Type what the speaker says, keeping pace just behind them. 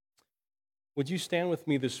Would you stand with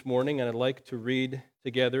me this morning, and I'd like to read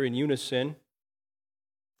together in unison.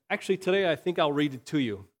 Actually, today I think I'll read it to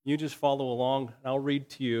you. You just follow along, and I'll read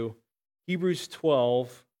to you Hebrews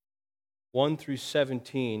 12, 1 through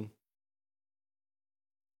 17.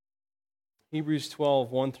 Hebrews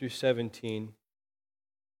 12, 1 through 17.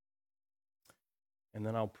 And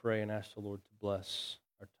then I'll pray and ask the Lord to bless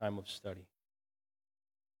our time of study.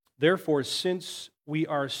 Therefore, since we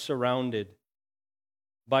are surrounded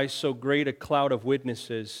by so great a cloud of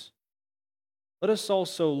witnesses, let us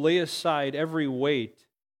also lay aside every weight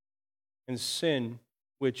and sin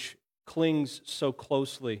which clings so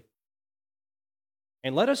closely.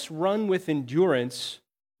 And let us run with endurance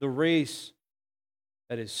the race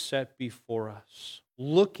that is set before us,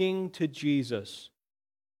 looking to Jesus,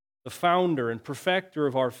 the founder and perfecter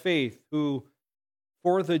of our faith, who,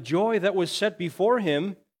 for the joy that was set before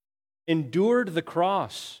him, endured the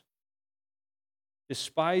cross,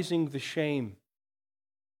 despising the shame,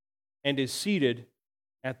 and is seated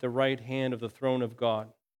at the right hand of the throne of God.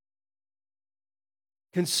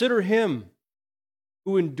 Consider him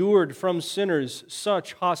who endured from sinners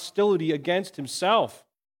such hostility against himself,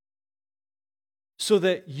 so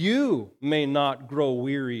that you may not grow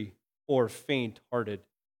weary or faint-hearted.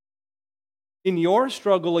 In your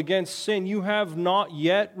struggle against sin, you have not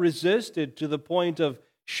yet resisted to the point of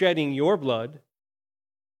shedding your blood.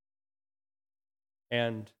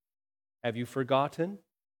 And have you forgotten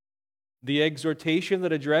the exhortation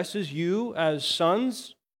that addresses you as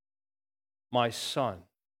sons? My son,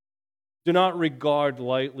 do not regard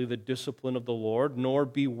lightly the discipline of the Lord, nor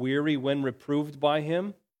be weary when reproved by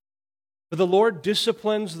him. For the Lord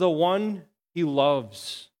disciplines the one he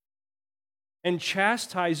loves, and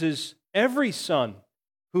chastises every son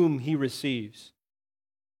whom he receives.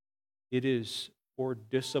 It is for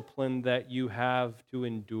discipline that you have to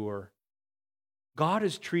endure. God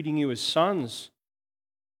is treating you as sons.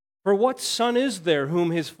 For what son is there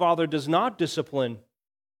whom his father does not discipline?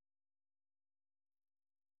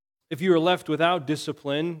 If you are left without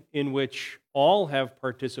discipline, in which all have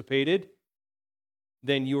participated,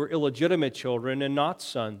 then you are illegitimate children and not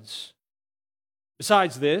sons.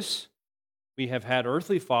 Besides this, we have had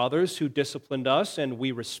earthly fathers who disciplined us, and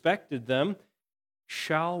we respected them.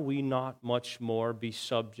 Shall we not much more be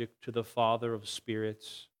subject to the Father of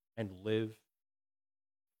spirits and live?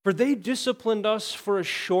 For they disciplined us for a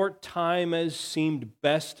short time as seemed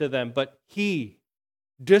best to them, but he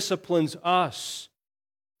disciplines us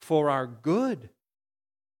for our good,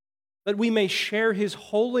 that we may share his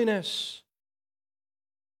holiness.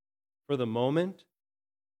 For the moment,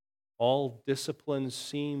 all discipline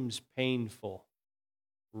seems painful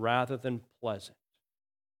rather than pleasant.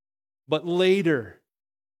 But later,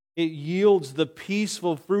 it yields the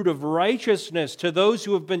peaceful fruit of righteousness to those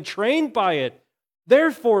who have been trained by it.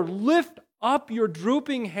 Therefore, lift up your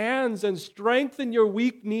drooping hands and strengthen your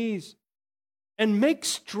weak knees, and make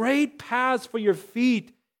straight paths for your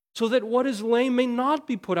feet, so that what is lame may not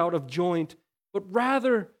be put out of joint, but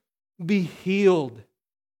rather be healed.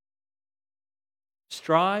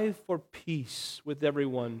 Strive for peace with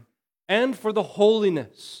everyone, and for the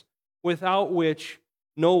holiness without which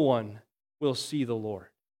no one will see the Lord.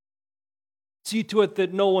 See to it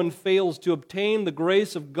that no one fails to obtain the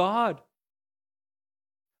grace of God,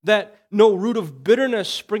 that no root of bitterness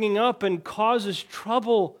springing up and causes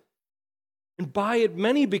trouble, and by it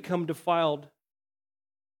many become defiled,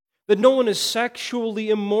 that no one is sexually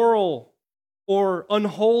immoral or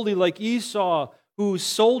unholy like Esau, who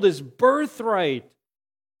sold his birthright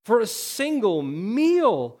for a single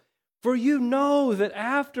meal. For you know that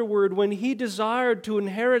afterward, when he desired to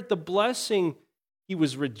inherit the blessing, he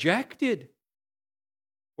was rejected,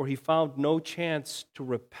 for he found no chance to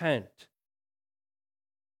repent,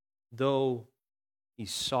 though he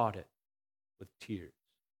sought it with tears.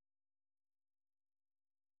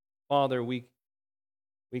 Father, we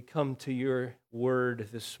come to your word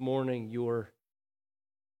this morning, your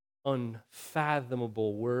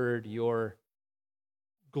unfathomable word, your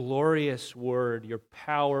glorious word, your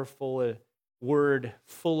powerful word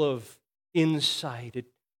full of insight. It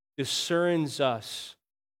discerns us.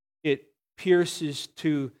 It pierces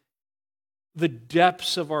to the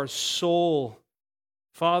depths of our soul.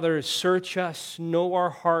 Father, search us, know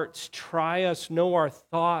our hearts, try us, know our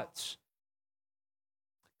thoughts.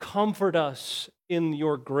 Comfort us in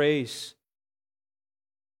your grace.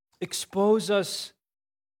 Expose us,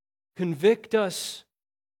 convict us,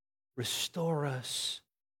 restore us,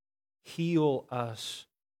 heal us.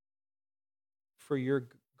 For your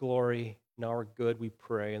glory and our good, we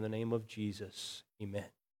pray in the name of Jesus. Amen.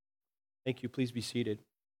 Thank you. Please be seated.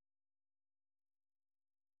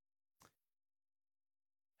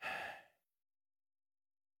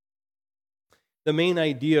 The main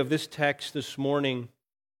idea of this text this morning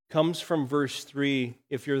comes from verse 3.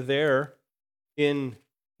 If you're there in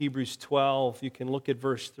Hebrews 12, you can look at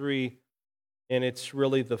verse 3, and it's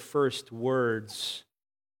really the first words.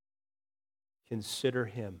 Consider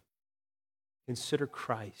him. Consider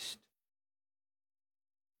Christ.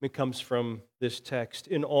 It comes from this text.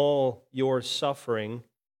 In all your suffering,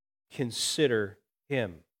 consider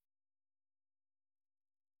him.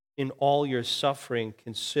 In all your suffering,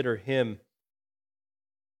 consider him.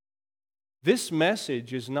 This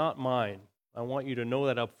message is not mine. I want you to know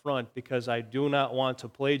that up front because I do not want to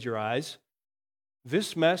plagiarize.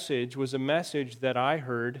 This message was a message that I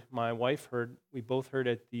heard, my wife heard, we both heard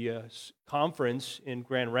at the conference in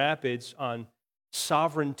Grand Rapids on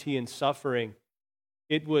sovereignty and suffering.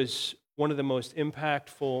 It was one of the most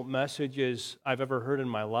impactful messages I've ever heard in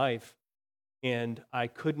my life, and I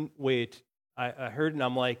couldn't wait. I heard it, and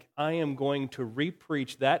I'm like, I am going to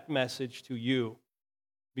re-preach that message to you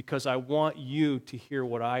because I want you to hear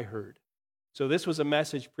what I heard. So this was a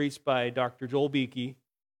message preached by Dr. Joel Beeke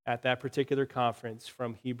at that particular conference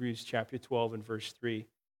from Hebrews chapter 12 and verse 3.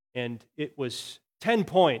 And it was 10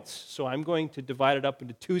 points, so I'm going to divide it up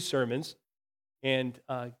into 2 sermons and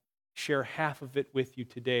share half of it with you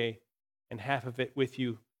today and half of it with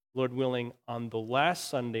you, Lord willing, on the last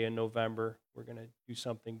Sunday in November. We're going to do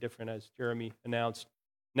something different, as Jeremy announced,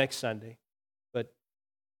 next Sunday. But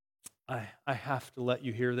I have to let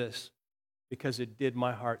you hear this because it did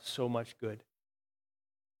my heart so much good.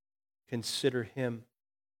 Consider him.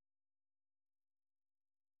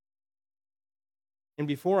 And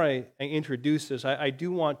before I introduce this, I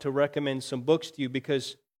do want to recommend some books to you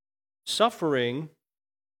because suffering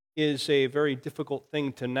is a very difficult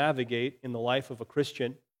thing to navigate in the life of a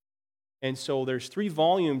Christian. And so there's 3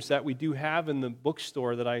 volumes that we do have in the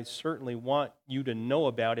bookstore that I certainly want you to know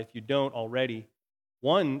about if you don't already.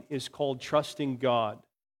 One is called Trusting God,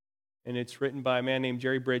 and it's written by a man named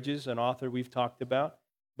Jerry Bridges, an author we've talked about.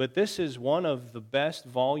 But this is one of the best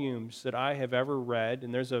volumes that I have ever read,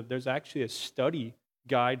 and there's actually a study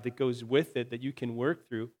guide that goes with it that you can work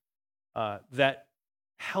through that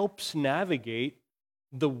helps navigate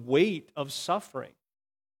the weight of suffering.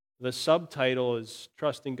 The subtitle is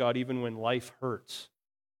Trusting God Even When Life Hurts.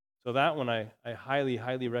 So that one I highly,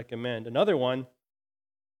 highly recommend. Another one,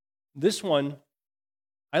 this one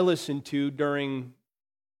I listened to during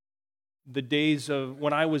the days of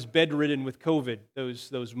when I was bedridden with COVID,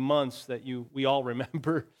 those months that we all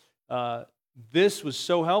remember. This was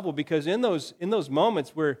so helpful because in those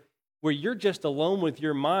moments where you're just alone with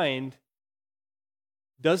your mind,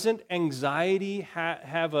 doesn't anxiety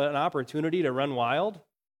have an opportunity to run wild?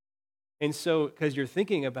 And so, because you're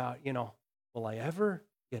thinking about, will I ever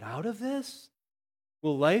get out of this?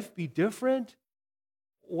 Will life be different?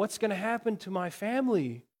 What's going to happen to my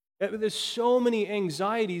family? There's so many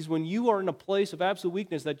anxieties when you are in a place of absolute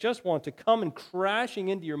weakness that just want to come and crashing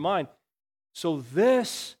into your mind. So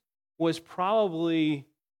this was probably,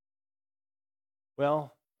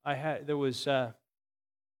 there was a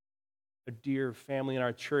dear family in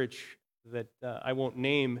our church that I won't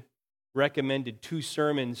name recommended 2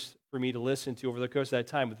 sermons for me to listen to over the course of that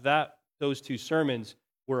time. But those 2 sermons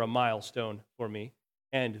were a milestone for me,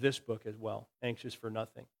 and this book as well, Anxious for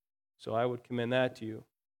Nothing. So I would commend that to you.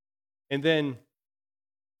 And then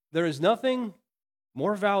there is nothing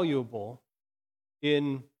more valuable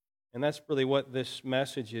and that's really what this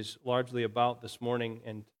message is largely about this morning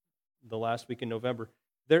and the last week in November.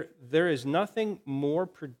 There is nothing more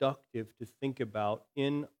productive to think about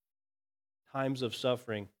in times of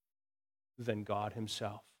suffering than God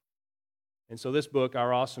himself. And so this book,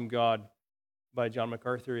 Our Awesome God, by John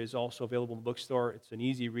MacArthur, is also available in the bookstore. It's an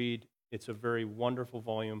easy read. It's a very wonderful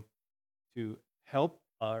volume to help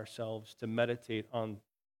ourselves to meditate on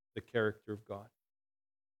the character of God.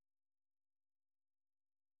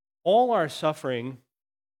 All our suffering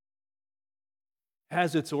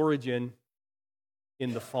has its origin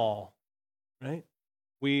in the fall, right?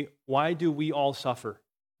 Why do we all suffer,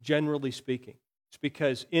 generally speaking? It's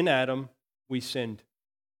because in Adam, we sinned.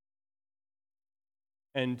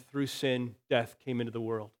 And through sin, death came into the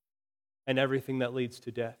world, and everything that leads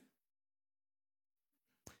to death.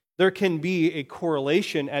 There can be a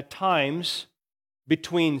correlation at times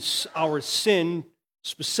between our sin,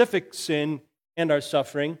 specific sin, and our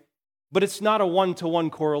suffering, but it's not a one-to-one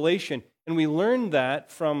correlation. And we learned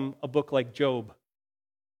that from a book like Job.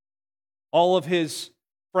 All of his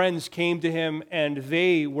friends came to him, and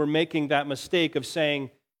they were making that mistake of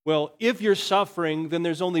saying, well, if you're suffering, then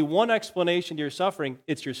there's only one explanation to your suffering.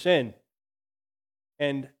 It's your sin.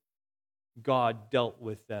 And God dealt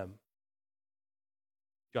with them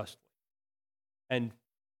justly. And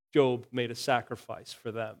Job made a sacrifice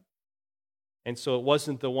for them. And so it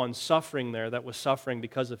wasn't the one suffering there that was suffering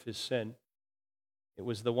because of his sin. It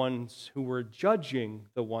was the ones who were judging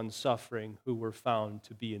the one suffering who were found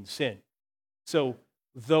to be in sin. So,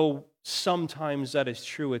 though sometimes that is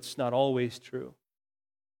true, it's not always true.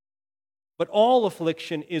 But all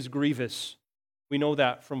affliction is grievous. We know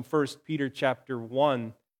that from 1 Peter chapter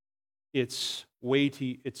 1. It's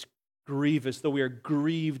weighty, it's grievous, though we are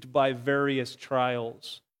grieved by various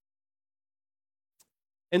trials.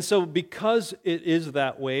 And so because it is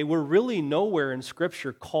that way, we're really nowhere in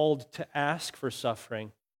Scripture called to ask for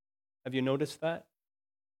suffering. Have you noticed that?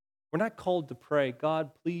 We're not called to pray,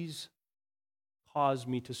 God, please cause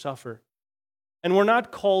me to suffer. And we're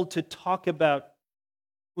not called to talk about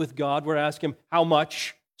with God. We're asking Him how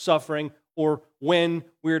much suffering or when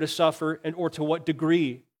we're to suffer and or to what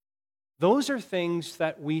degree. Those are things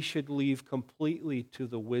that we should leave completely to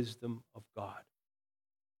the wisdom of God.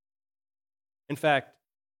 In fact,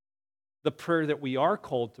 the prayer that we are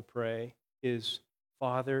called to pray is,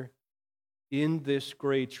 Father, in this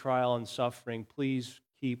great trial and suffering, please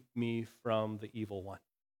keep me from the evil one.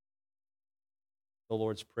 The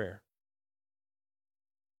Lord's Prayer.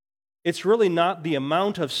 It's really not the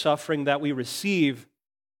amount of suffering that we receive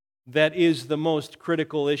that is the most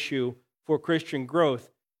critical issue for Christian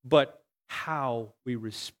growth, but how we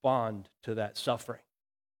respond to that suffering.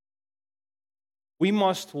 We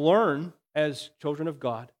must learn, as children of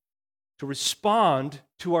God, to respond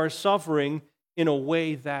to our suffering in a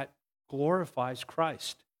way that glorifies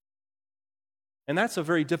Christ. And that's a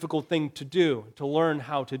very difficult thing to do, to learn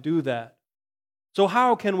how to do that. So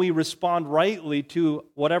how can we respond rightly to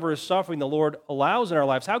whatever suffering the Lord allows in our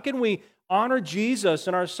lives? How can we honor Jesus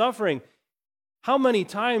in our suffering? How many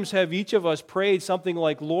times have each of us prayed something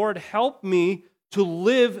like, Lord, help me to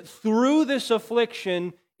live through this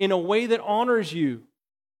affliction in a way that honors you.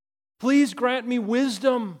 Please grant me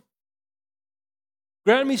wisdom.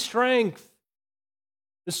 Grant me strength.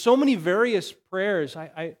 There's so many various prayers.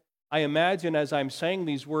 I imagine as I'm saying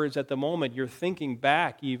these words at the moment, you're thinking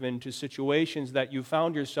back even to situations that you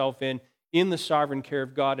found yourself in the sovereign care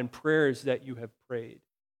of God and prayers that you have prayed.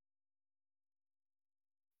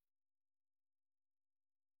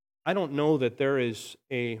 I don't know that there is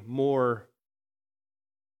a more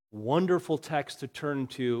wonderful text to turn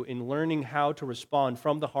to in learning how to respond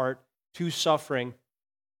from the heart to suffering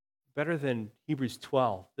better than Hebrews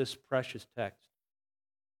 12, this precious text.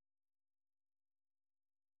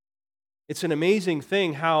 It's an amazing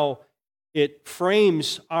thing how it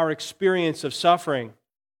frames our experience of suffering.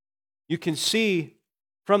 You can see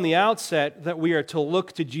from the outset that we are to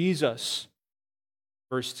look to Jesus.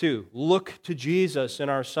 Verse 2, look to Jesus in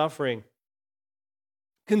our suffering.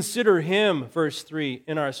 Consider Him, verse 3,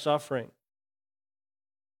 in our suffering.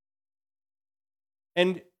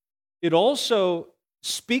 And it also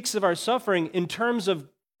speaks of our suffering in terms of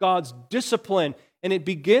God's discipline. And it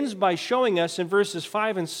begins by showing us in verses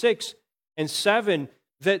 5 and 6 and 7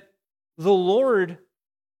 that the Lord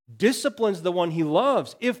disciplines the one He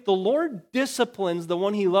loves. If the Lord disciplines the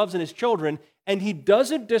one He loves and His children, and He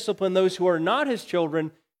doesn't discipline those who are not His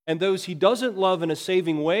children and those He doesn't love in a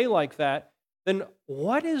saving way like that, then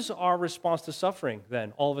what is our response to suffering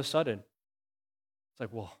then, all of a sudden? It's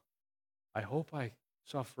like, well, I hope I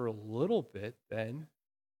suffer a little bit then,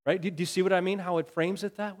 right? Do you see what I mean, how it frames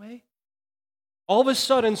it that way? All of a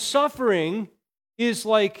sudden, suffering is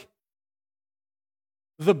like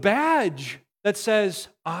the badge that says,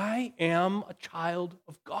 I am a child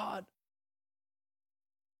of God.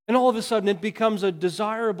 And all of a sudden, it becomes a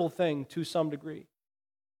desirable thing to some degree.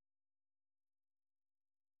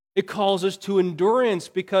 It calls us to endurance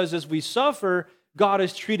because as we suffer, God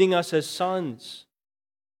is treating us as sons.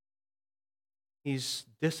 He's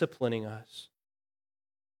disciplining us.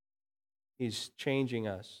 He's changing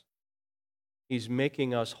us. He's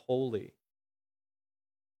making us holy.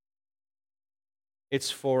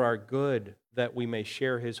 It's for our good that we may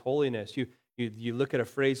share His holiness. You look at a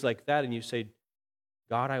phrase like that and you say,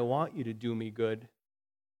 God, I want you to do me good.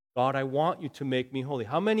 God, I want you to make me holy.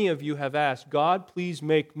 How many of you have asked, God, please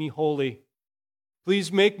make me holy?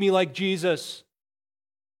 Please make me like Jesus.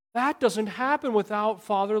 That doesn't happen without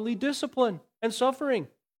fatherly discipline and suffering.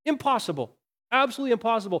 Impossible. Absolutely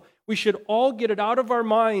impossible. We should all get it out of our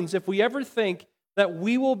minds if we ever think that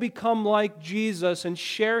we will become like Jesus and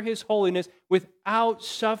share His holiness without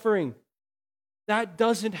suffering. That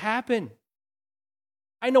doesn't happen.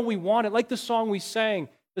 I know we want it. Like the song we sang,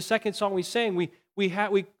 the second song we sang,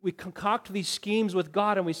 we concoct these schemes with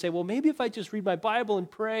God and we say, well, maybe if I just read my Bible and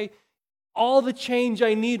pray, all the change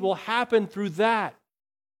I need will happen through that.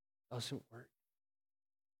 Doesn't work.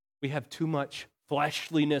 We have too much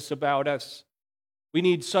fleshliness about us. We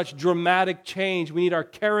need such dramatic change. We need our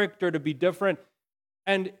character to be different.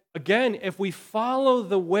 And again, if we follow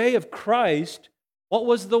the way of Christ, what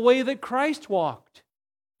was the way that Christ walked?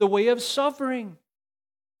 The way of suffering.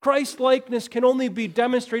 Christ-likeness can only be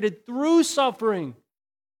demonstrated through suffering.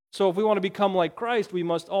 So if we want to become like Christ, we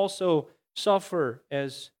must also suffer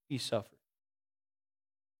as He suffered.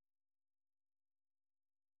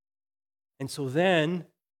 And so then,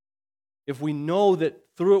 if we know that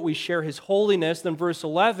through it we share His holiness, then verse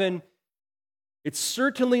 11, it's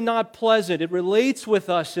certainly not pleasant. It relates with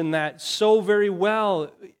us in that so very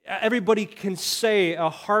well. Everybody can say a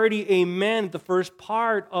hearty amen at the first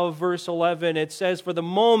part of verse 11. It says, for the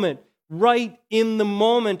moment, right in the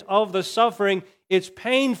moment of the suffering, it's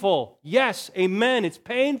painful. Yes, amen, it's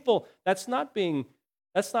painful. That's not being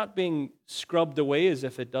scrubbed away as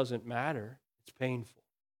if it doesn't matter. It's painful.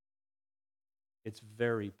 It's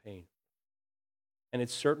very painful. And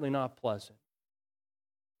it's certainly not pleasant.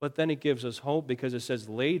 But then it gives us hope because it says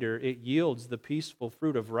later it yields the peaceful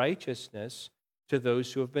fruit of righteousness to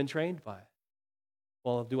those who have been trained by it.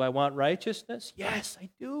 Well, do I want righteousness? Yes, I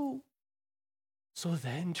do. So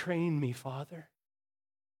then train me, Father.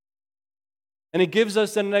 And it gives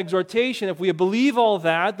us then an exhortation. If we believe all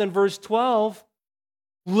that, then verse 12,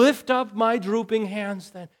 lift up my drooping hands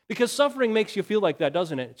then. Because suffering makes you feel like that,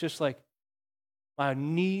 doesn't it? It's just like, my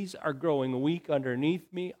knees are growing weak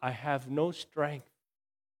underneath me. I have no strength.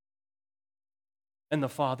 And the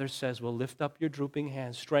Father says, well, lift up your drooping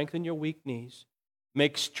hands, strengthen your weak knees,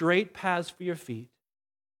 make straight paths for your feet,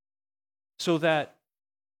 so that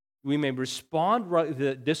we may respond right to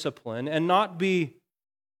the discipline and not be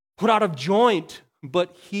put out of joint,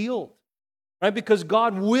 but healed. Right? Because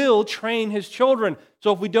God will train His children.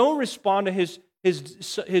 So if we don't respond to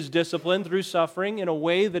His discipline through suffering in a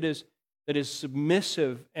way that is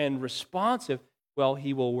submissive and responsive, well,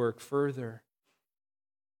 He will work further.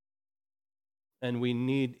 And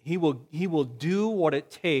He will do what it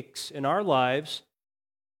takes in our lives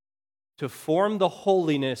to form the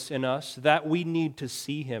holiness in us that we need to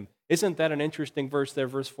see Him. Isn't that an interesting verse there,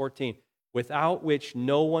 verse 14? Without which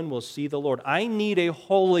no one will see the Lord. I need a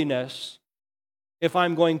holiness if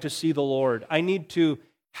I'm going to see the Lord. I need to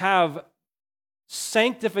have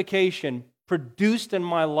sanctification produced in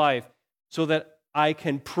my life so that I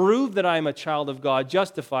can prove that I'm a child of God,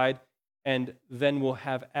 justified, and then we'll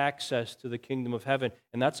have access to the kingdom of heaven.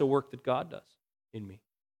 And that's a work that God does in me.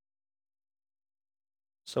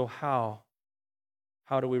 So how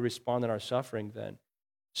do we respond in our suffering then?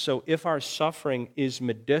 So if our suffering is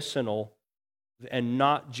medicinal and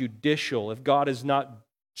not judicial, if God is not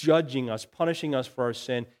judging us, punishing us for our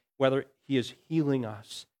sin, whether He is healing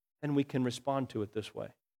us, then we can respond to it this way.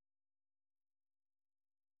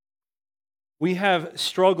 We have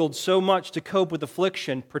struggled so much to cope with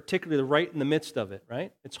affliction, particularly right in the midst of it,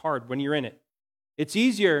 right? It's hard when you're in it. It's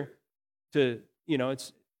easier to,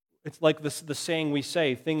 it's like the saying we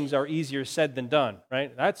say, things are easier said than done,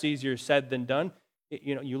 right? That's easier said than done.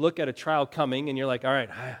 You look at a trial coming and you're like, all right,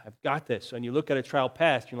 I've got this. And you look at a trial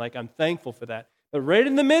past, you're like, I'm thankful for that. But right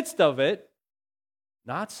in the midst of it,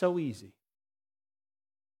 not so easy.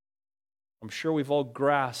 I'm sure we've all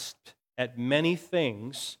grasped at many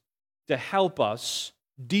things to help us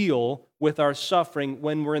deal with our suffering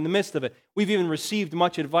when we're in the midst of it. We've even received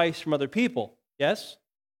much advice from other people, yes?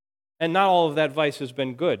 And not all of that advice has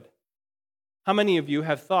been good. How many of you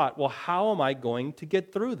have thought, well, how am I going to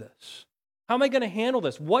get through this? How am I going to handle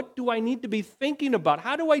this? What do I need to be thinking about?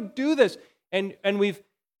 How do I do this? And we've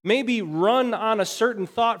maybe run on a certain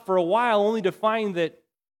thought for a while only to find that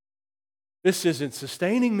this isn't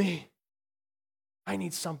sustaining me. I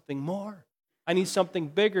need something more. I need something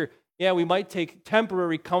bigger. Yeah, we might take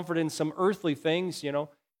temporary comfort in some earthly things,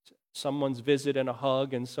 someone's visit and a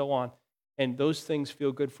hug and so on. And those things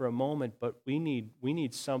feel good for a moment, but we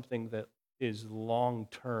need something that is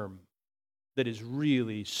long-term, that is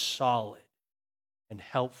really solid and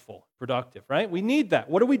helpful, productive, right? We need that.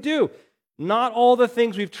 What do? Not all the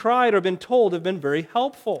things we've tried or been told have been very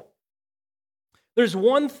helpful. There's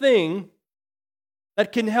one thing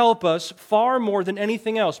that can help us far more than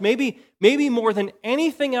anything else, maybe more than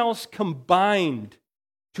anything else combined,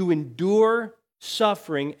 to endure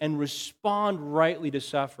suffering and respond rightly to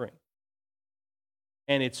suffering.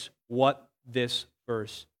 And it's what this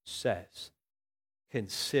verse says.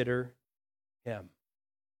 Consider Him.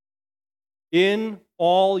 In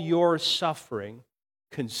all your suffering,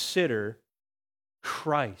 consider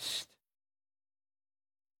Christ.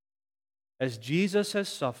 As Jesus has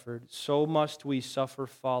suffered, so must we suffer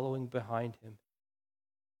following behind Him.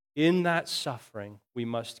 In that suffering, we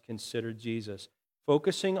must consider Jesus.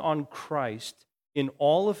 Focusing on Christ in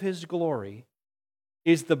all of His glory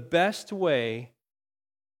is the best way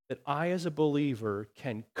that I, as a believer,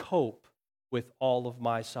 can cope with all of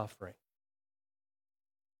my suffering.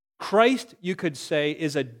 Christ, you could say,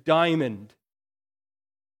 is a diamond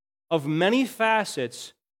of many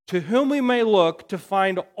facets to whom we may look to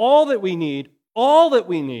find all that we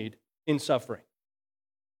need in suffering.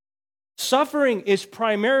 Suffering is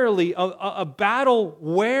primarily a battle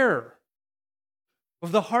wear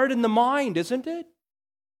of the heart and the mind, isn't it?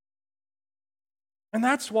 And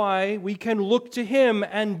that's why we can look to Him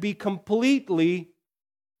and be completely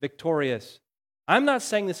victorious. I'm not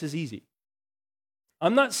saying this is easy.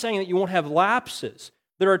 I'm not saying that you won't have lapses.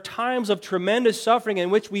 There are times of tremendous suffering in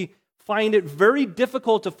which we find it very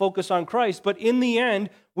difficult to focus on Christ, but in the end,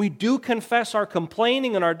 we do confess our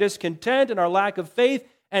complaining and our discontent and our lack of faith,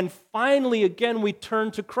 and finally, again, we turn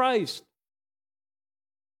to Christ.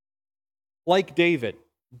 Like David.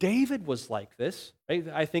 David was like this. Right?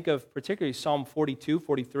 I think of particularly Psalm 42,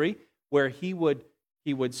 43, where he would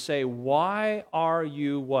say, "Why are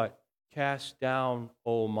you," what? "Cast down,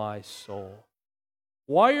 O my soul?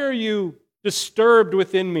 Why are you disturbed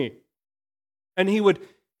within me?" And he would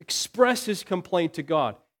express his complaint to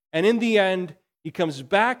God. And in the end, he comes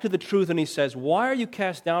back to the truth and he says, "Why are you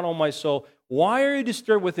cast down, O my soul? Why are you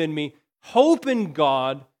disturbed within me? Hope in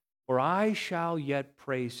God, for I shall yet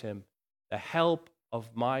praise Him, the help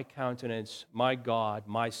of my countenance, my God,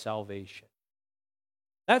 my salvation."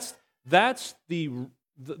 That's the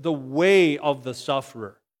way of the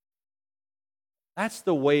sufferer. That's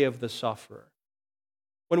the way of the sufferer.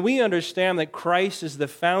 When we understand that Christ is the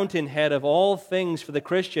fountainhead of all things for the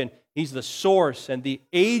Christian, He's the source and the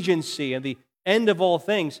agency and the end of all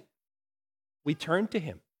things, we turn to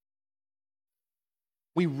Him.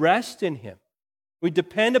 We rest in Him. We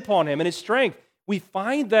depend upon Him and His strength. We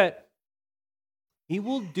find that He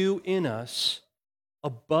will do in us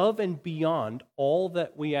above and beyond all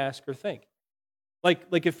that we ask or think.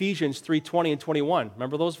 Like Ephesians 3:20 and 21.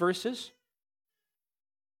 Remember those verses?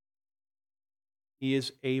 He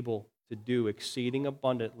is able to do exceeding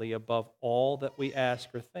abundantly above all that we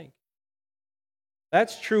ask or think.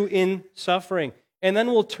 That's true in suffering. And then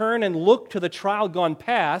we'll turn and look to the trial gone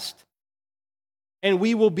past, and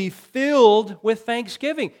we will be filled with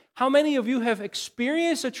thanksgiving. How many of you have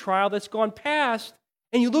experienced a trial that's gone past,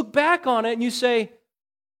 and you look back on it and you say,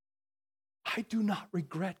 "I do not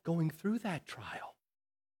regret going through that trial.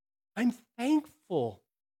 I'm thankful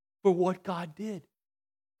for what God did."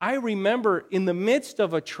 I remember in the midst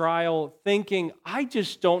of a trial thinking, "I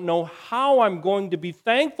just don't know how I'm going to be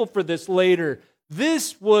thankful for this later.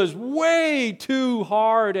 This was way too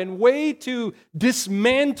hard and way too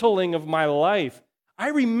dismantling of my life." I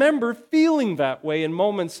remember feeling that way in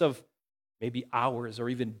moments of maybe hours or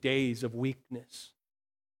even days of weakness.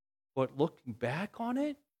 But looking back on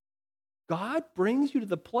it, God brings you to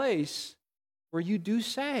the place where you do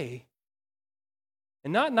say,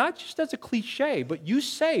 and not just as a cliche, but you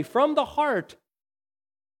say from the heart,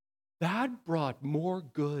 "That brought more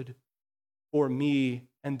good for me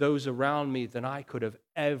and those around me than I could have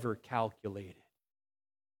ever calculated.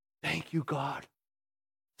 Thank you, God.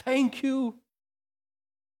 Thank you."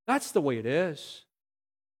 That's the way it is.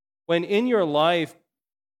 When in your life,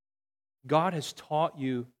 God has taught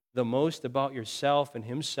you the most about yourself and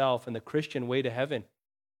Himself and the Christian way to heaven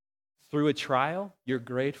through a trial, you're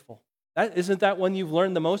grateful. Isn't that when you've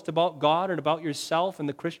learned the most about God and about yourself and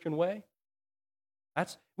the Christian way?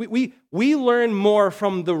 We learn more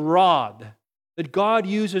from the rod that God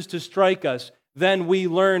uses to strike us than we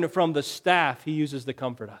learn from the staff He uses to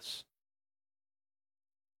comfort us.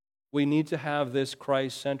 We need to have this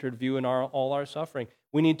Christ-centered view in all our suffering.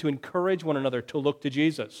 We need to encourage one another to look to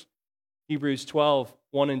Jesus. Hebrews 12,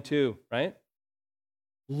 1 and 2, right?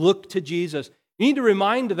 Look to Jesus. You need to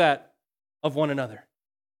remind that of one another.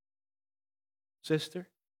 Sister,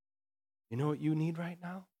 you know what you need right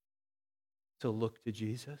now? To look to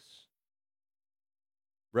Jesus.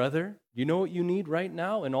 Brother, you know what you need right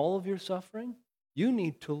now in all of your suffering? You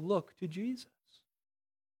need to look to Jesus.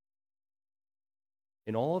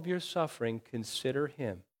 In all of your suffering, consider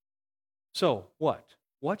Him. So, what?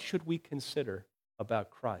 What should we consider about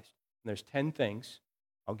Christ? And there's 10 things.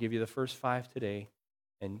 I'll give you the first 5 today,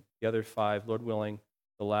 and the other 5, Lord willing,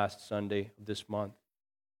 the last Sunday of this month.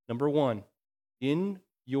 Number 1, in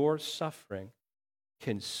your suffering,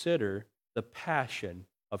 consider the passion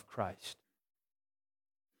of Christ.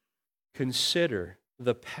 Consider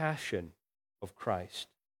the passion of Christ.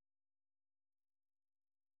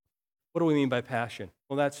 What do we mean by passion?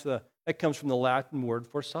 Well, that comes from the Latin word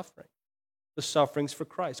for suffering. The sufferings for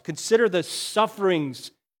Christ. Consider the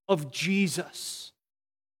sufferings of Jesus.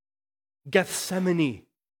 Gethsemane,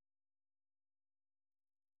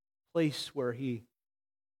 place where he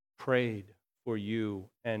prayed for you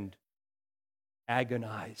and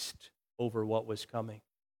agonized over what was coming.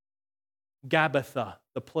 Gabbatha,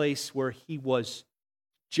 the place where he was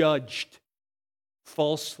judged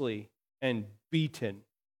falsely and beaten.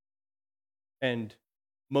 And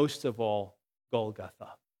most of all, Golgotha,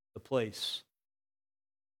 the place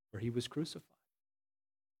where he was crucified.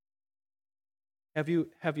 Have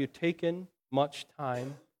you taken much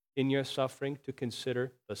time in your suffering to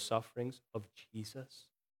consider the sufferings of Jesus?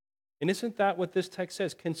 And isn't that what this text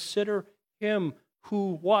says? Consider him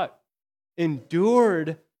who what?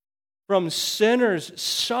 Endured from sinners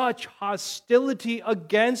such hostility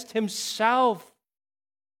against himself.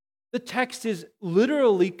 The text is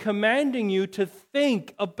literally commanding you to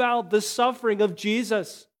think about the suffering of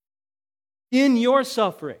Jesus in your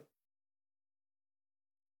suffering.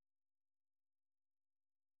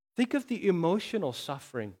 Think of the emotional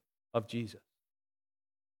suffering of Jesus.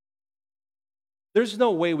 There's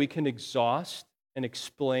no way we can exhaust and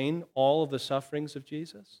explain all of the sufferings of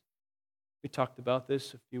Jesus. We talked about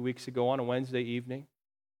this a few weeks ago on a Wednesday evening.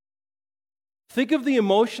 Think of the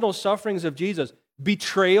emotional sufferings of Jesus.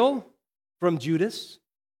 Betrayal from Judas.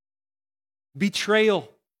 Betrayal.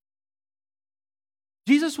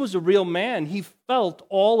 Jesus was a real man. He felt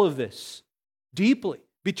all of this deeply.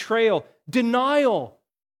 Betrayal. Denial.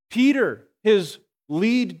 Peter, his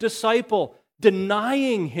lead disciple,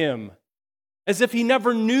 denying him as if he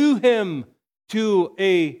never knew him to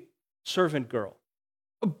a servant girl.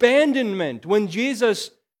 Abandonment. When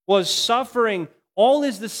Jesus was suffering, all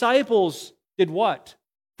his disciples did what?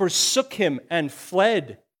 Forsook him and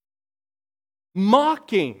fled.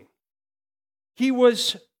 Mocking. He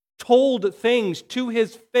was told things to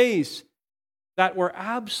his face that were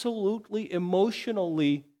absolutely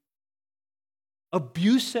emotionally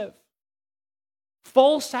abusive.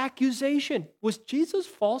 False accusation. Was Jesus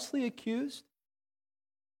falsely accused?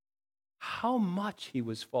 How much he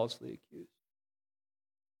was falsely accused.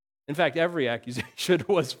 In fact, every accusation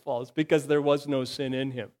was false because there was no sin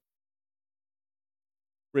in him.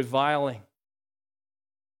 Reviling.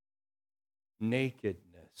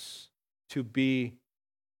 Nakedness. To be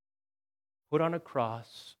put on a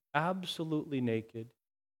cross, absolutely naked,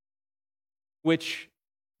 which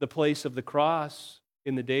the place of the cross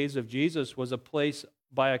in the days of Jesus was a place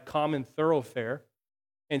by a common thoroughfare.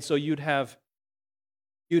 And so you'd have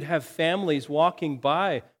families walking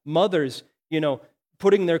by, mothers,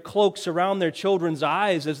 putting their cloaks around their children's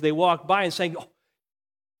eyes as they walk by and saying, oh,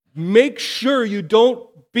 make sure you don't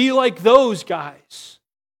be like those guys.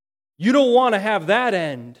 You don't want to have that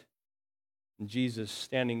end. And Jesus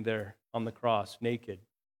standing there on the cross, naked,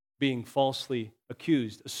 being falsely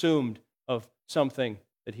accused, assumed of something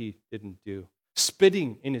that he didn't do.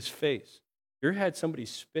 Spitting in his face. You ever had somebody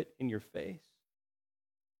spit in your face?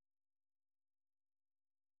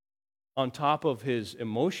 On top of his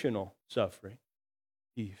emotional suffering,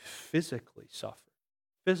 he physically suffered.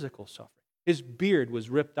 Physical suffering. His beard was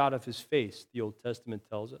ripped out of his face, the Old Testament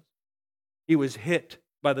tells us. He was hit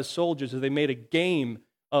by the soldiers as they made a game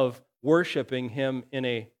of worshiping him in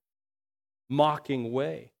a mocking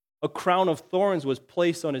way. A crown of thorns was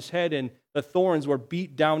placed on his head, and the thorns were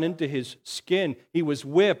beat down into his skin. He was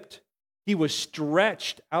whipped. He was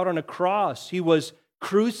stretched out on a cross. He was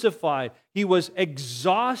crucified. He was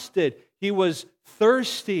exhausted. He was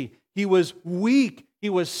thirsty. He was weak. He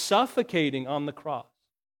was suffocating on the cross.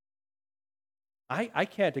 I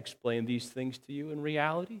can't explain these things to you in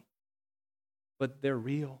reality, but they're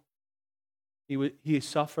real. He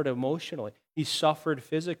suffered emotionally. He suffered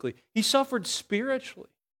physically. He suffered spiritually.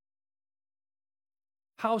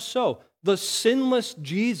 How so? The sinless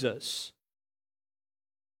Jesus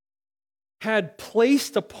had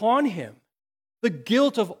placed upon him the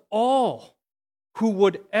guilt of all who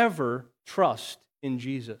would ever trust in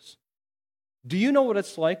Jesus. Do you know what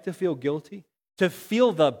it's like to feel guilty? To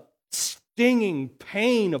feel the stinging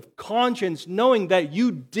pain of conscience, knowing that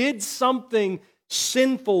you did something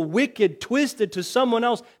sinful, wicked, twisted to someone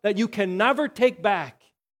else that you can never take back.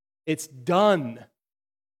 It's done.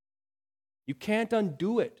 You can't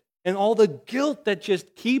undo it. And all the guilt that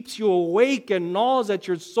just keeps you awake and gnaws at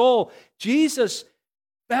your soul. Jesus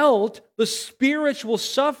felt the spiritual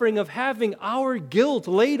suffering of having our guilt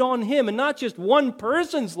laid on him, and not just one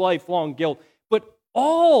person's lifelong guilt, but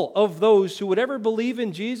all of those who would ever believe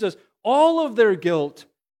in Jesus, all of their guilt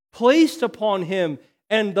placed upon him,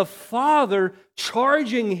 and the Father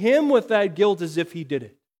charging him with that guilt as if he did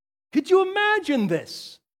it. Could you imagine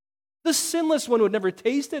this? The sinless one who had never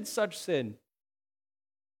tasted such sin.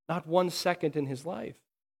 Not 1 second in his life.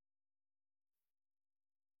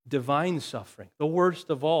 divine suffering, the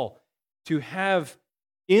worst of all. To have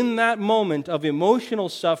in that moment of emotional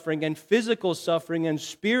suffering and physical suffering and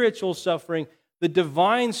spiritual suffering, the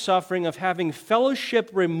divine suffering of having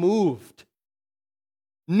fellowship removed.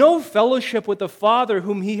 No fellowship with the Father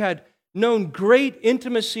whom he had known great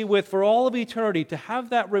intimacy with for all of eternity, to have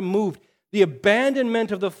that removed, the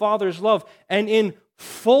abandonment of the Father's love, and in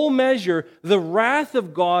full measure, the wrath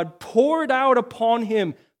of God poured out upon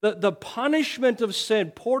him, the punishment of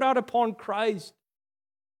sin poured out upon Christ.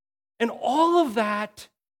 And all of that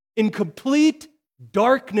in complete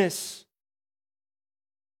darkness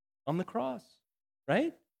on the cross, right?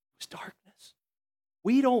 It was darkness.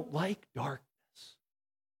 We don't like darkness.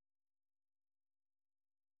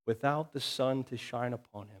 Without the sun to shine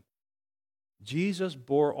upon him. Jesus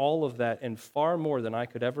bore all of that and far more than I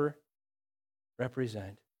could ever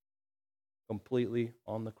represent completely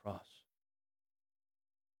on the cross.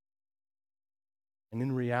 And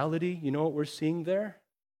in reality, you know what we're seeing there?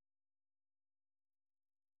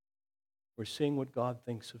 We're seeing what God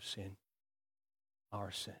thinks of sin.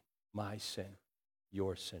 Our sin, my sin,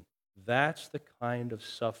 your sin. That's the kind of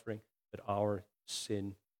suffering that our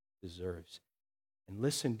sin deserves. And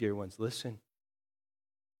listen, dear ones, listen.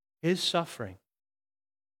 His suffering,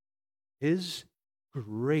 his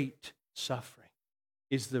great suffering,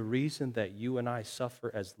 is the reason that you and I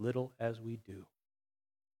suffer as little as we do.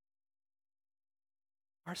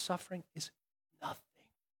 Our suffering is nothing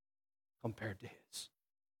compared to his.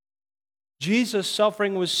 Jesus'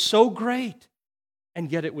 suffering was so great,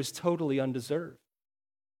 and yet it was totally undeserved.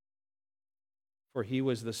 For he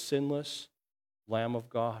was the sinless Lamb of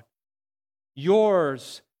God.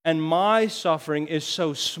 Yours and my suffering is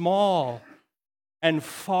so small and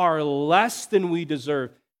far less than we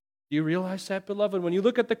deserve. Do you realize that, beloved? When you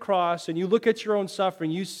look at the cross and you look at your own suffering,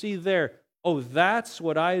 you see there, oh, that's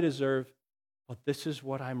what I deserve, but this is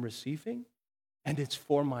what I'm receiving, and it's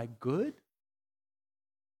for my good.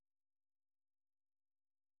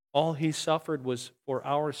 All he suffered was for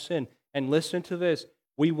our sin. And listen to this,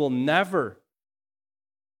 we will never,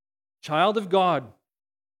 child of God,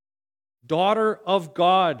 daughter of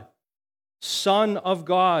God, son of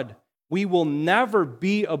God, we will never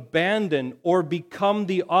be abandoned or become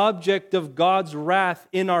the object of God's wrath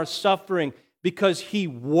in our suffering, because he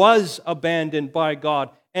was abandoned by God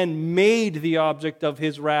and made the object of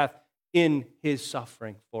his wrath in his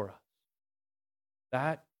suffering for us.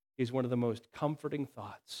 That is one of the most comforting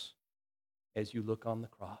thoughts as you look on the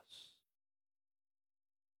cross.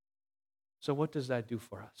 So what does that do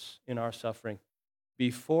for us in our suffering?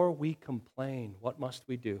 Before we complain, what must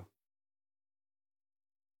we do?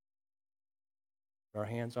 Put our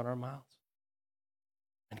hands on our mouths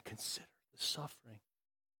and consider the suffering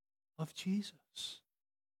of Jesus.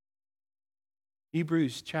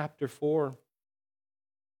 Hebrews chapter 4,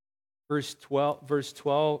 verse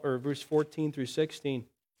 14 through 16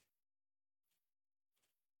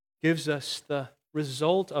 gives us the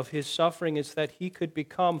result of his suffering is that he could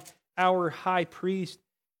become our high priest.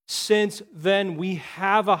 Since then we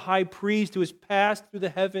have a high priest who has passed through the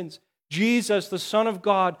heavens, Jesus, the Son of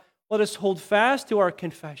God, let us hold fast to our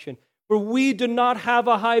confession. For we do not have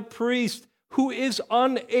a high priest who is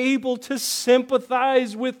unable to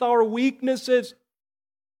sympathize with our weaknesses,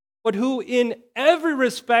 but who in every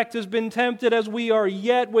respect has been tempted as we are,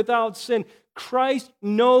 yet without sin. Christ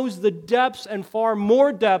knows the depths and far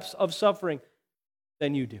more depths of suffering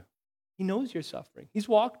than you do. He knows your suffering. He's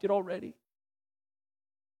walked it already.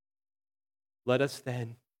 Let us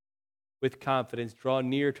then, with confidence, draw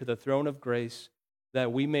near to the throne of grace,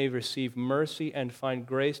 that we may receive mercy and find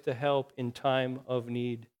grace to help in time of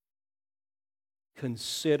need.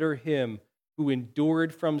 Consider him who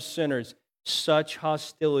endured from sinners such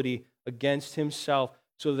hostility against himself,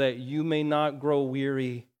 so that you may not grow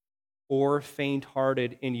weary or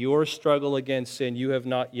faint-hearted in your struggle against sin. You have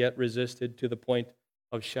not yet resisted to the point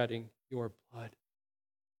of shedding your blood.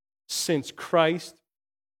 Since Christ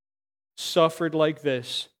suffered like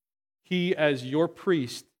this, he, as your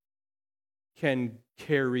priest, can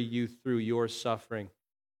carry you through your suffering.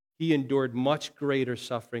 He endured much greater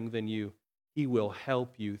suffering than you. He will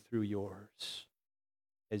help you through yours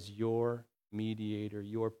as your mediator,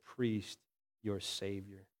 your priest, your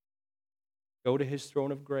Savior. Go to his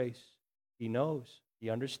throne of grace. He knows, he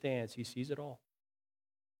understands, he sees it all.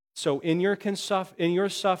 So in your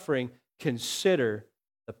suffering, consider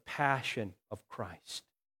the passion of Christ.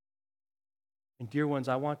 And dear ones,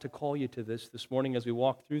 I want to call you to this morning as we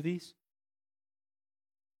walk through these.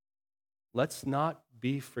 Let's not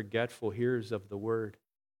be forgetful hearers of the word.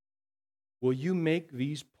 Will you make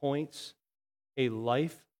these points a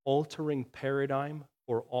life-altering paradigm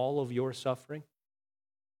for all of your suffering?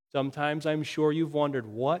 Sometimes I'm sure you've wondered,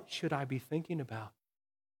 what should I be thinking about?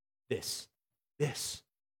 This.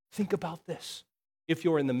 Think about this. If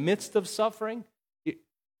you're in the midst of suffering,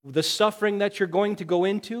 the suffering that you're going to go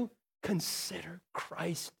into, consider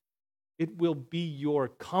Christ. It will be your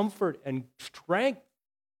comfort and strength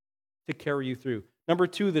to carry you through. Number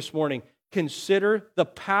 2 this morning, consider the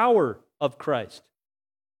power of Christ.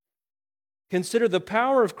 Consider the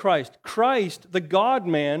power of Christ. Christ, the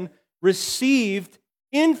God-man, received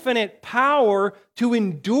infinite power to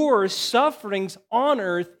endure sufferings on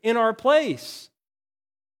earth in our place.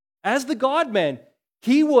 As the God-man,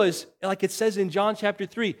 he was, like it says in John chapter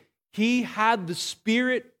 3, he had the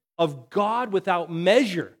Spirit of God without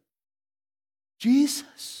measure.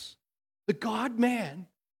 Jesus, the God-man,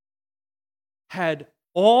 had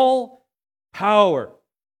all power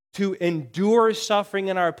to endure suffering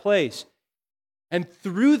in our place. And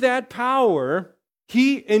through that power,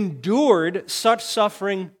 he endured such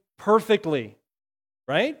suffering perfectly.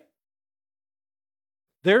 Right?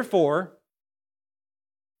 Therefore,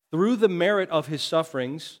 through the merit of his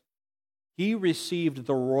sufferings, he received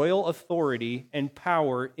the royal authority and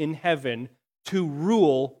power in heaven to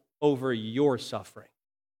rule over your suffering,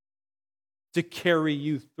 to carry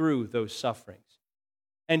you through those sufferings,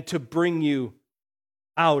 and to bring you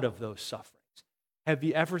out of those sufferings. Have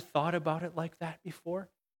you ever thought about it like that before?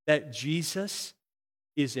 That Jesus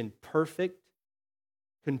is in perfect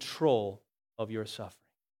control of your suffering.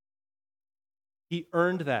 He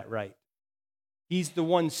earned that right. He's the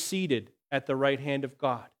one seated at the right hand of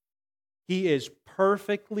God. He is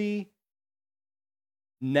perfectly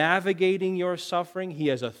navigating your suffering. He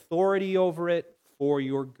has authority over it for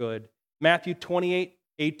your good. Matthew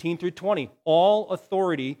 28:18-20. All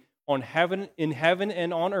authority in heaven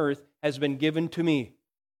and on earth has been given to me.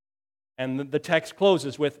 And the text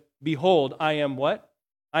closes with, behold, I am what?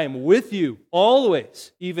 I am with you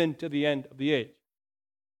always, even to the end of the age.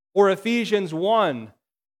 Or Ephesians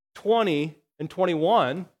 1:20 and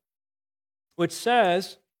 21, which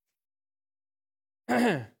says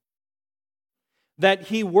that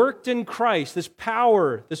he worked in Christ, this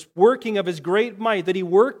power, this working of his great might, that he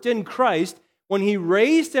worked in Christ when he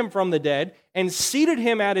raised him from the dead and seated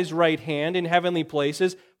him at his right hand in heavenly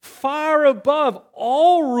places, far above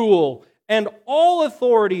all rule and all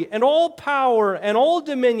authority and all power and all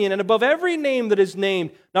dominion, and above every name that is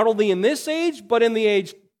named, not only in this age, but in the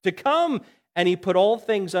age to come. And he put all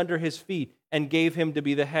things under his feet and gave him to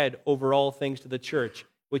be the head over all things to the church,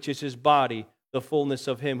 which is his body, the fullness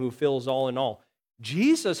of him who fills all in all.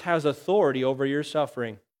 Jesus has authority over your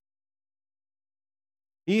suffering.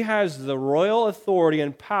 He has the royal authority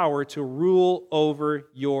and power to rule over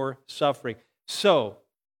your suffering. So,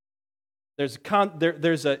 there's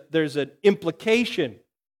an implication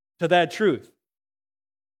to that truth.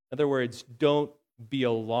 In other words, don't be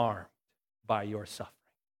alarmed by your suffering.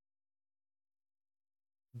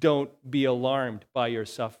 Don't be alarmed by your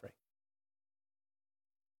suffering.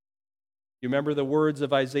 You remember the words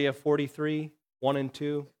of Isaiah 43, 1 and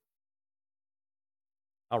 2?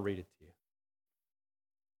 I'll read it to you.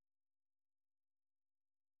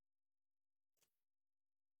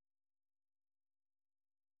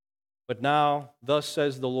 But now, thus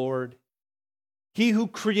says the Lord, He who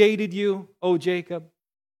created you, O Jacob,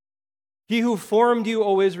 He who formed you,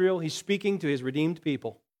 O Israel, He's speaking to His redeemed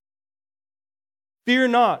people. Fear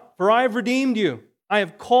not, for I have redeemed you. I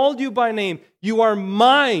have called you by name. You are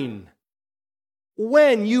mine.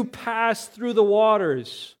 When you pass through the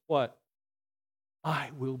waters, what?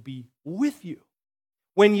 I will be with you.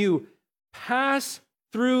 When you pass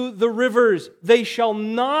through the rivers, they shall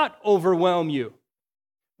not overwhelm you.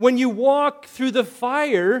 When you walk through the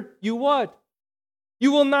fire, you what?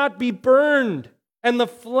 You will not be burned, and the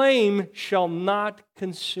flame shall not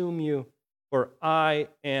consume you. For I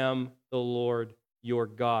am the Lord your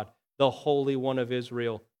God, the Holy One of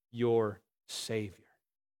Israel, your Savior.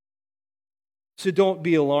 So don't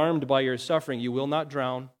be alarmed by your suffering. You will not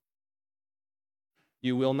drown.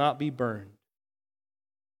 You will not be burned.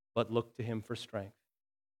 But look to Him for strength.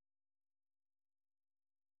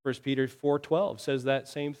 1 Peter 4:12 says that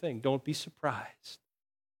same thing. Don't be surprised.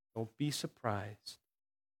 Don't be surprised.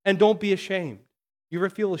 And don't be ashamed. You ever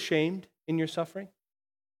feel ashamed in your suffering?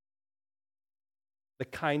 The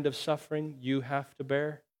kind of suffering you have to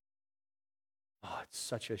bear? Oh, it's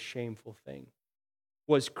such a shameful thing.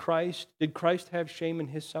 Did Christ have shame in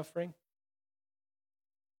His suffering?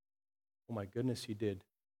 Oh my goodness, He did.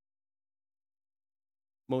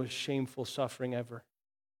 Most shameful suffering ever.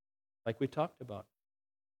 Like we talked about.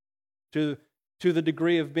 To the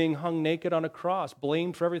degree of being hung naked on a cross,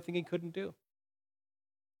 blamed for everything He couldn't do.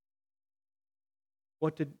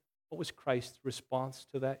 What did What was Christ's response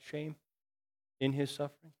to that shame in his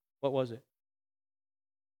suffering? What was it?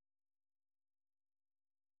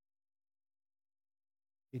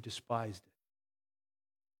 He despised it.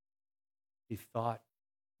 He thought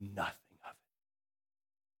nothing of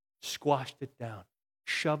it. Squashed it down.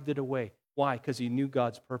 Shoved it away. Why? Because he knew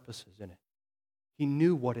God's purposes in it. He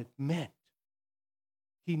knew what it meant.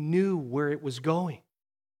 He knew where it was going.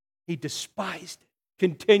 He despised it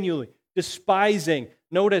continually. Despising.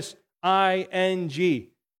 Notice ing.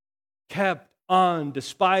 Kept on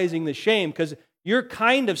despising the shame, because your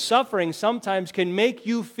kind of suffering sometimes can make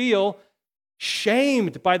you feel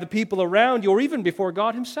shamed by the people around you or even before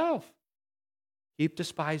God himself. Keep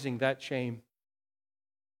despising that shame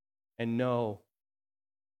and know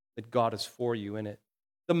that God is for you in it.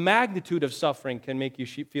 The magnitude of suffering can make you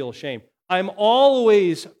feel shame. I'm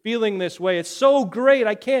always feeling this way. It's so great.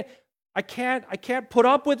 I can't put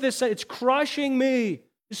up with this. It's crushing me.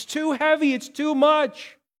 It's too heavy. It's too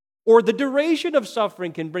much. Or the duration of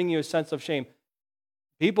suffering can bring you a sense of shame.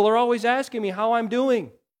 People are always asking me how I'm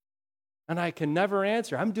doing. And I can never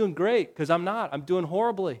answer. I'm doing great, because I'm not. I'm doing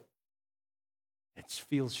horribly. It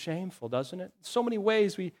feels shameful, doesn't it? So many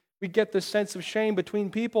ways we get this sense of shame between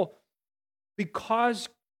people, because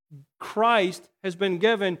Christ has been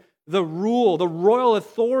given the rule, the royal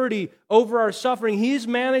authority over our suffering. He's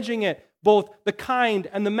managing it, both the kind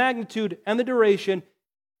and the magnitude and the duration,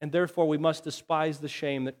 and therefore we must despise the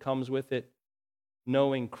shame that comes with it,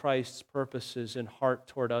 knowing Christ's purposes and heart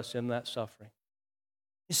toward us in that suffering.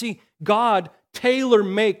 You see, God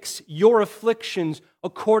tailor-makes your afflictions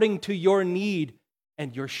according to your need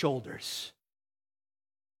and your shoulders.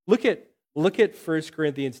 Look at 1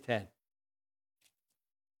 Corinthians 10.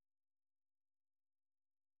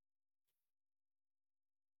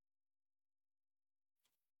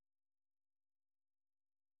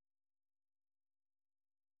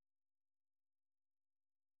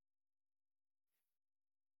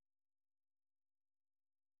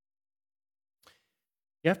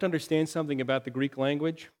 You have to understand something about the Greek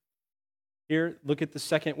language. Here, look at the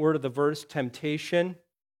second word of the verse, temptation.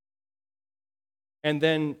 And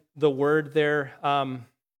then the word there,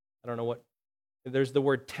 there's the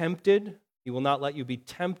word tempted. He will not let you be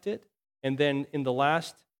tempted. And then in the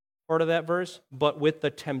last part of that verse, but with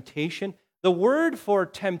the temptation. The word for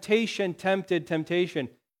temptation, tempted, temptation,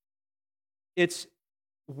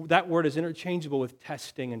 that word is interchangeable with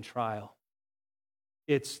testing and trial.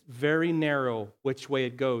 It's very narrow which way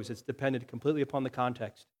it goes. It's dependent completely upon the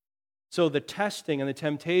context. So the testing and the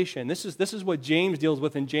temptation, this is what James deals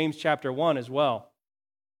with in James chapter 1 as well.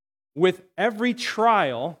 With every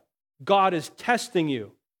trial, God is testing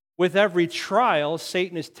you. With every trial,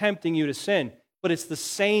 Satan is tempting you to sin. But it's the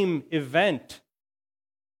same event,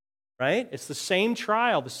 right? It's the same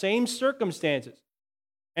trial, the same circumstances.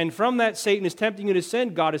 And from that, Satan is tempting you to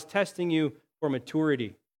sin. God is testing you for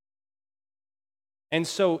maturity. And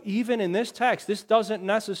so even in this text, this doesn't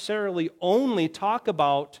necessarily only talk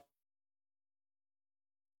about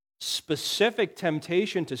specific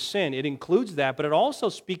temptation to sin. It includes that, but it also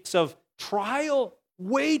speaks of trial,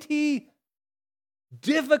 weighty,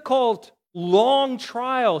 difficult, long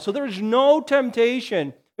trial. So there's no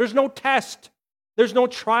temptation, there's no test, there's no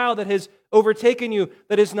trial that has overtaken you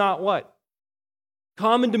that is not what?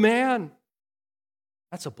 Common to man.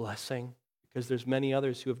 That's a blessing, because there's many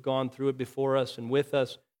others who have gone through it before us and with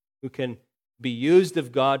us who can be used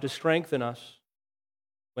of God to strengthen us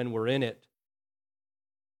when we're in it.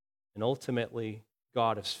 And ultimately,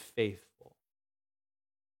 God is faithful.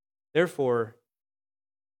 Therefore,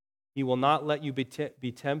 He will not let you be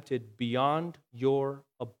tempted beyond your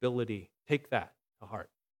ability. Take that to heart.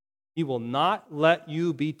 He will not let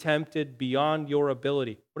you be tempted beyond your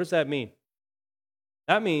ability. What does that mean?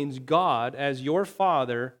 That means God, as your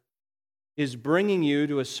Father, is bringing you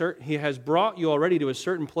to He has brought you already to a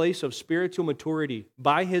certain place of spiritual maturity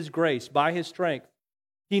by His grace, by His strength.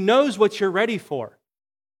 He knows what you're ready for.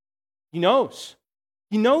 He knows.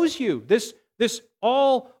 He knows you. This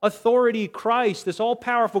all-authority Christ, this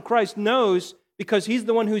all-powerful Christ knows, because He's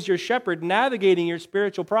the one who's your shepherd, navigating your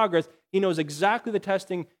spiritual progress. He knows exactly the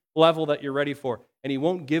testing level that you're ready for, and He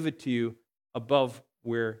won't give it to you above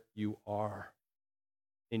where you are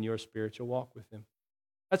in your spiritual walk with Him.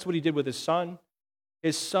 That's what He did with His Son.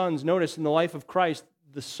 His Son's, notice in the life of Christ,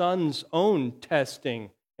 the Son's own testing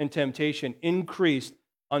and temptation increased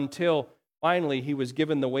until finally He was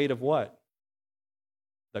given the weight of what?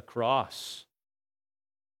 The cross.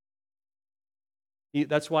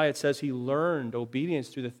 That's why it says He learned obedience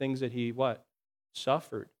through the things that He, what?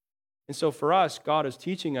 Suffered. And so for us, God is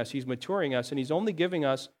teaching us, He's maturing us, and He's only giving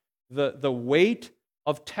us the weight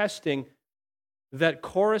of testing that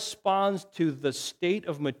corresponds to the state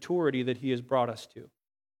of maturity that He has brought us to.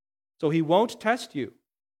 So He won't test you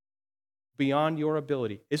beyond your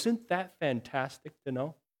ability. Isn't that fantastic to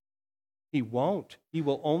know? He won't. He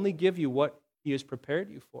will only give you what He has prepared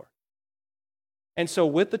you for. And so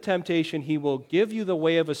with the temptation, He will give you the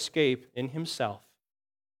way of escape in Himself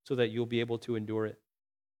so that you'll be able to endure it.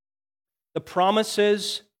 The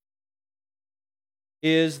promises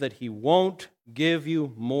is that He won't give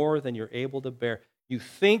you more than you're able to bear. You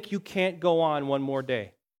think you can't go on one more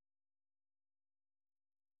day.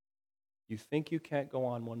 You think you can't go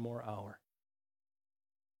on one more hour.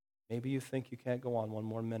 Maybe you think you can't go on one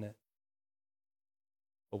more minute.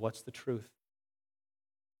 But what's the truth?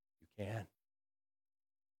 You can.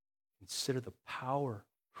 Consider the power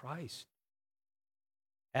of Christ.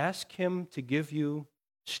 Ask Him to give you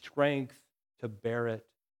strength to bear it.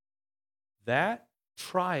 That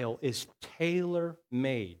trial is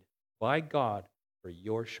tailor-made by God for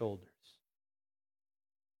your shoulders.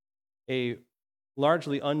 A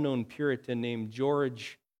largely unknown Puritan named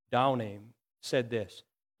George Downey said this: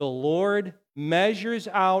 "The Lord measures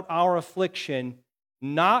out our affliction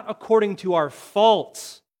not according to our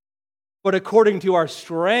faults, but according to our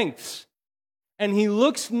strengths. And He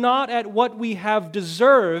looks not at what we have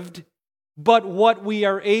deserved, but what we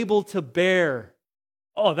are able to bear."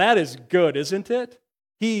 Oh, that is good, isn't it?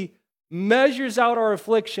 He measures out our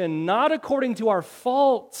affliction not according to our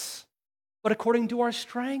faults, but according to our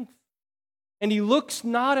strength. And He looks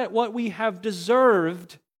not at what we have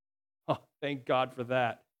deserved, oh, thank God for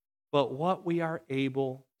that, but what we are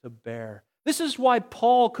able to bear. This is why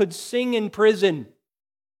Paul could sing in prison.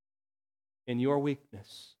 In your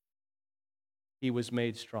weakness, He was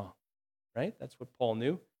made strong. Right? That's what Paul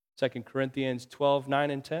knew. 2 Corinthians 12,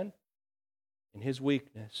 9 and 10. In His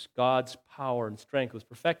weakness, God's power and strength was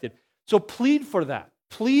perfected. So plead for that.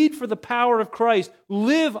 Plead for the power of Christ.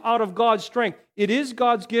 Live out of God's strength. It is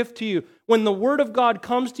God's gift to you. When the Word of God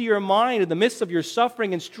comes to your mind in the midst of your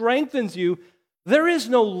suffering and strengthens you, there is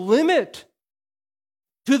no limit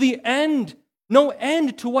to the end, no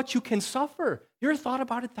end to what you can suffer. You ever thought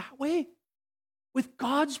about it that way? With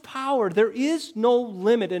God's power, there is no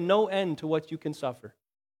limit and no end to what you can suffer.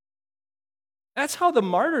 That's how the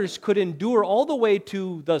martyrs could endure all the way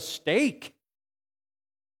to the stake.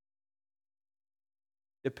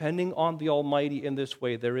 Depending on the Almighty in this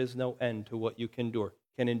way, there is no end to what you can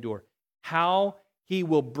endure. How He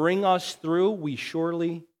will bring us through, we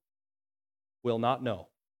surely will not know.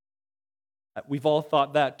 We've all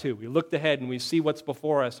thought that too. We looked ahead and we see what's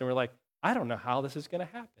before us and we're like, I don't know how this is going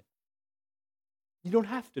to happen. You don't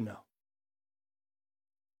have to know.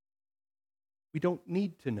 We don't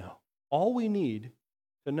need to know. All we need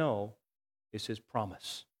to know is His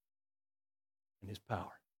promise and His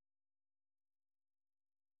power.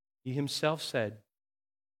 He Himself said,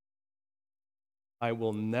 "I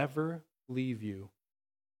will never leave you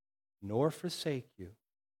nor forsake you,"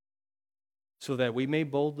 so that we may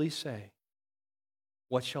boldly say,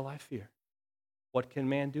 "What shall I fear? What can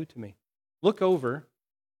man do to me?" Look over.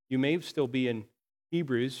 You may still be in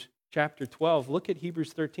Hebrews chapter 12. Look at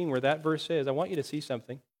Hebrews 13 where that verse is. I want you to see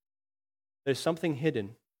something. There's something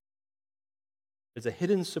hidden. There's a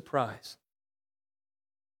hidden surprise.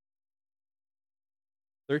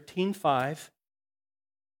 13:5.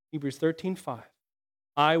 Hebrews 13:5.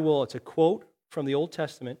 It's a quote from the Old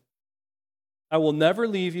Testament. "I will never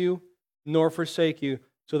leave you nor forsake you,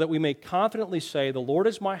 so that we may confidently say, the Lord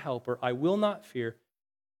is my helper. I will not fear.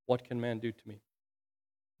 What can man do to me?"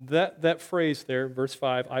 That phrase there, verse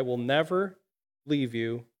 5, "I will never leave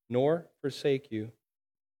you nor forsake you."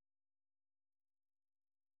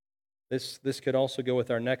 This could also go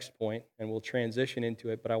with our next point, and we'll transition into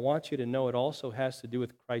it, but I want you to know it also has to do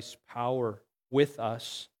with Christ's power with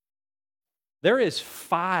us. There is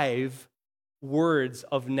 5 words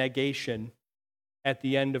of negation at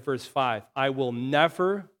the end of verse 5. "I will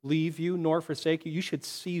never leave you nor forsake you." You should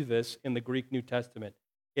see this in the Greek New Testament.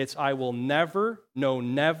 It's "I will never, no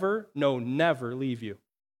never leave you."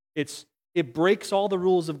 It breaks all the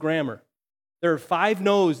rules of grammar. There are 5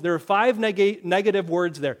 no's. There are 5 negative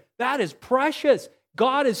words there. That is precious.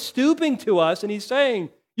 God is stooping to us and He's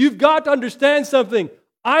saying, you've got to understand something.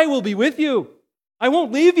 I will be with you. I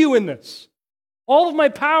won't leave you in this. All of my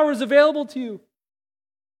power is available to you.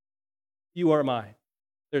 You are mine.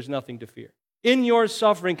 There's nothing to fear. In your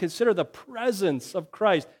suffering, consider the presence of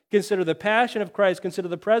Christ. Consider the passion of Christ. Consider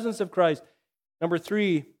the presence of Christ. Number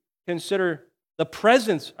 3, consider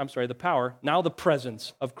the power, now the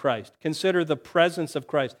presence of Christ. Consider the presence of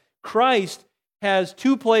Christ. Christ has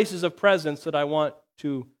 2 places of presence that I want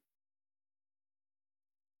to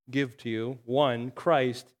give to you. 1,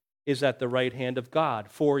 Christ is at the right hand of God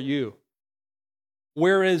for you.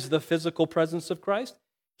 Where is the physical presence of Christ?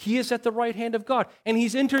 He is at the right hand of God, and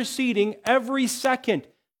He's interceding every second.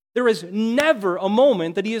 There is never a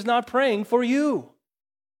moment that He is not praying for you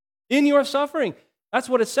in your suffering. That's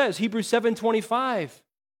what it says, Hebrews 7:25.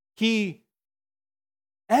 He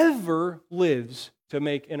ever lives to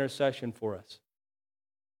make intercession for us.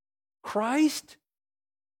 Christ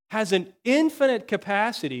has an infinite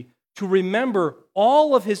capacity to remember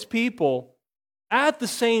all of His people at the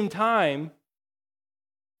same time,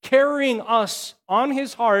 carrying us on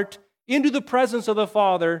His heart into the presence of the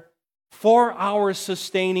Father for our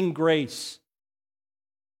sustaining grace.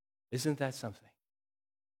 Isn't that something?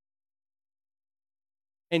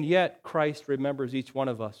 And yet, Christ remembers each one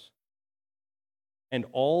of us and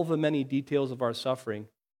all the many details of our suffering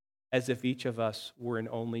as if each of us were an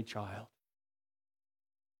only child.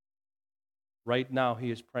 Right now,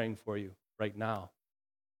 He is praying for you. Right now.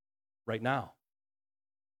 Right now.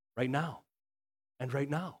 Right now. And right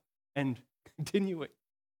now. And continuing.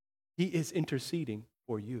 He is interceding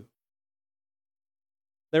for you.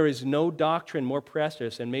 There is no doctrine more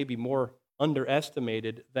precious and maybe more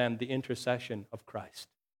underestimated than the intercession of Christ.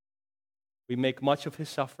 We make much of His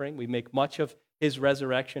suffering. We make much of His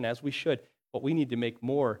resurrection, as we should. But we need to make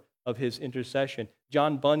more of His intercession.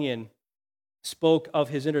 John Bunyan spoke of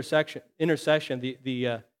His intercession,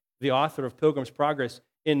 the author of Pilgrim's Progress,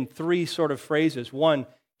 in three sort of phrases. One,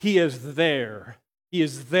 He is there. He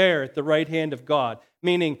is there at the right hand of God,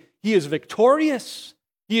 meaning He is victorious.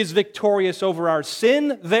 He is victorious over our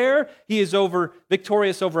sin there. He is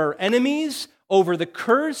victorious over our enemies, over the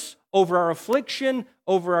curse, over our affliction,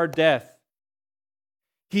 over our death.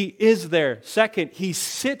 He is there. Second, He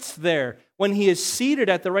sits there. When He is seated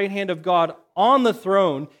at the right hand of God on the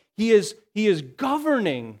throne, He is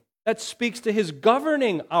governing. That speaks to His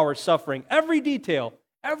governing our suffering. Every detail,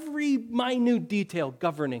 every minute detail,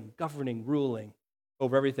 governing, ruling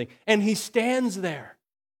over everything. And He stands there.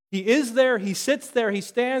 He is there, He sits there, He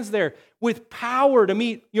stands there with power to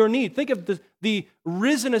meet your need. Think of the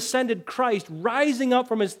risen, ascended Christ rising up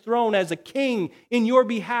from His throne as a king in your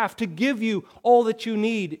behalf to give you all that you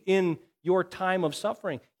need in your time of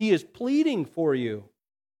suffering. He is pleading for you.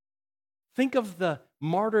 Think of the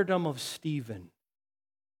martyrdom of Stephen.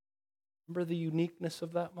 Remember the uniqueness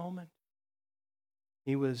of that moment?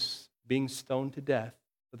 He was being stoned to death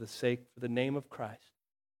for the name of Christ.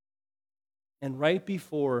 And right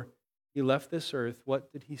before he left this earth,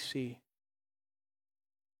 what did he see?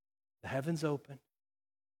 The heavens opened,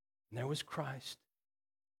 and there was Christ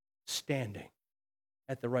standing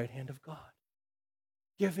at the right hand of God,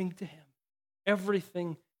 giving to him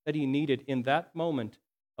everything that he needed in that moment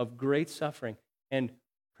of great suffering and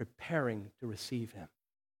preparing to receive him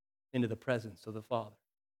into the presence of the Father.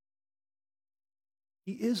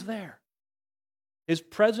 He is there. His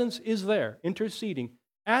presence is there, interceding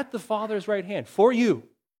at the Father's right hand for you,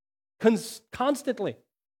 constantly.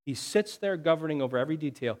 He sits there governing over every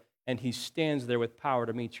detail, and he stands there with power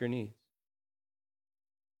to meet your needs.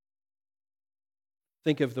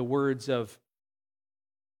 Think of the words of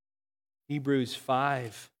Hebrews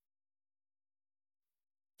 5.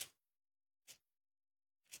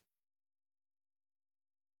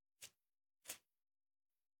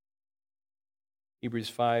 Hebrews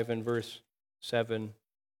 5 and verse 7.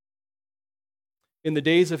 In the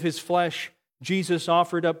days of his flesh, Jesus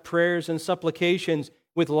offered up prayers and supplications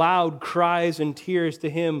with loud cries and tears to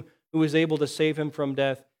him who was able to save him from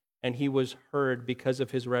death, and he was heard because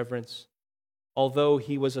of his reverence. Although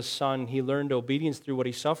he was a son, he learned obedience through what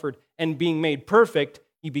he suffered, and being made perfect,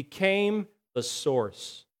 he became the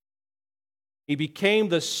source. He became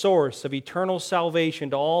the source of eternal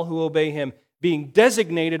salvation to all who obey him, being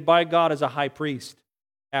designated by God as a high priest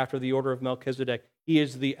after the order of Melchizedek. He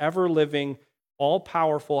is the ever-living,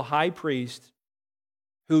 all-powerful high priest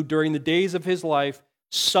who during the days of his life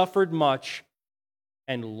suffered much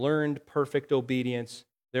and learned perfect obedience.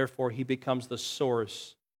 Therefore, he becomes the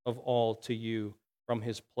source of all to you from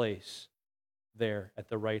his place there at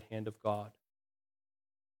the right hand of God.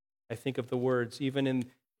 I think of the words,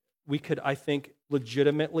 we could, I think,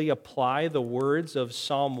 legitimately apply the words of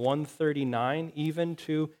Psalm 139 even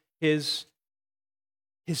to his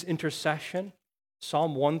intercession.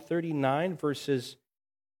 Psalm 139, verses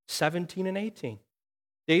 17 and 18.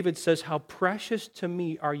 David says, "How precious to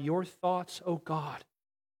me are your thoughts, O God.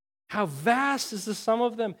 How vast is the sum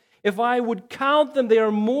of them. If I would count them, they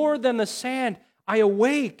are more than the sand. I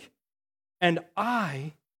awake, and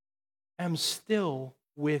I am still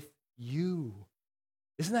with you."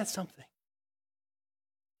 Isn't that something?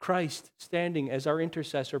 Christ, standing as our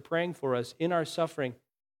intercessor, praying for us in our suffering,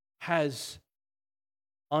 has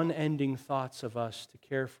unending thoughts of us to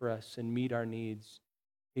care for us and meet our needs.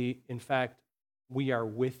 In fact, we are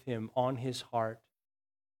with him on his heart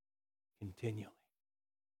continually.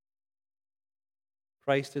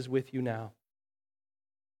 Christ is with you now.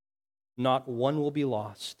 Not one will be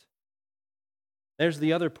lost. There's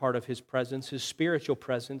the other part of his presence, his spiritual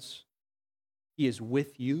presence. He is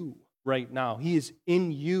with you right now. He is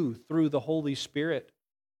in you through the Holy Spirit.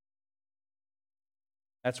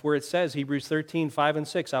 That's where it says, Hebrews 13, 5 and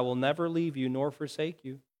 6, I will never leave you nor forsake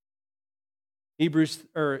you.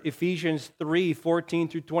 Ephesians 3, 14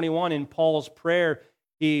 through 21, in Paul's prayer,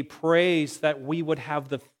 he prays that we would have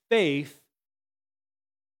the faith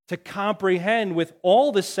to comprehend with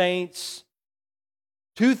all the saints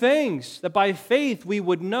two things, that by faith we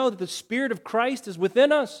would know that the Spirit of Christ is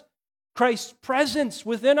within us, Christ's presence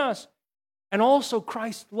within us, and also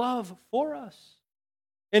Christ's love for us.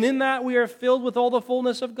 And in that we are filled with all the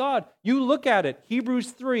fullness of God. You look at it,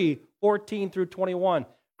 Hebrews 3, 14 through 21.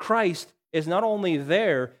 Christ is not only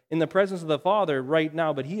there in the presence of the Father right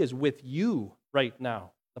now, but he is with you right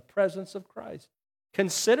now, the presence of Christ.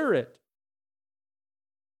 Consider it.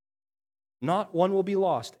 Not one will be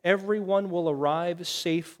lost. Everyone will arrive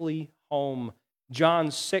safely home. John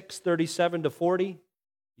 6, 37 to 40.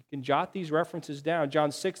 You can jot these references down.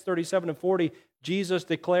 John 6, 37 to 40. Jesus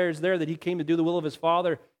declares there that he came to do the will of his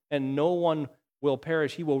Father, and no one will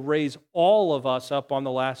perish. He will raise all of us up on the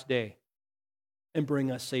last day and bring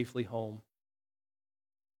us safely home.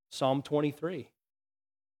 Psalm 23.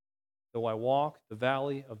 Though I walk the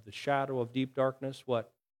valley of the shadow of deep darkness,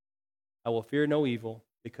 what? I will fear no evil,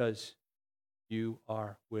 because you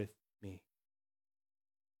are with me.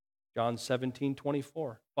 John 17,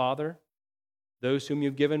 24. Father, those whom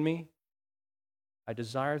you've given me, I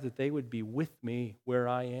desire that they would be with me where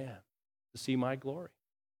I am to see my glory.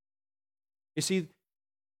 You see,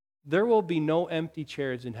 there will be no empty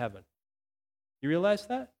chairs in heaven. You realize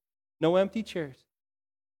that? No empty chairs.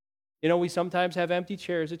 You know, we sometimes have empty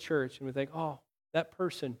chairs at church and we think, oh, that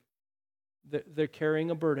person, they're carrying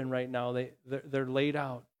a burden right now. They're laid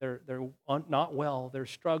out. They're not well. They're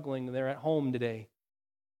struggling. They're at home today.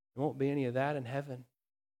 There won't be any of that in heaven.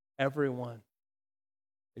 Everyone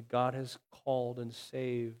that God has called and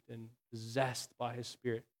saved and possessed by his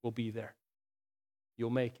Spirit will be there. You'll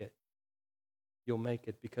make it. You'll make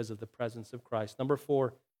it because of the presence of Christ. Number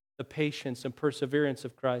 4, the patience and perseverance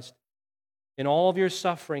of Christ. In all of your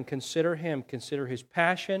suffering, consider him. Consider his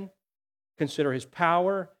passion. Consider his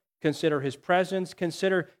power. Consider his presence.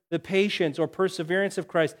 Consider the patience or perseverance of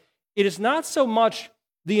Christ. It is not so much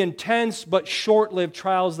the intense but short-lived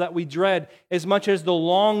trials that we dread as much as the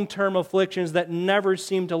long-term afflictions that never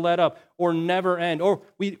seem to let up or never end. Or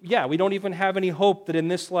we don't even have any hope that in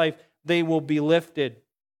this life they will be lifted.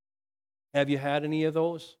 Have you had any of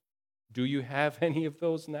those? Do you have any of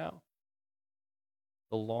those now?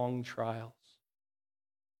 The long trials.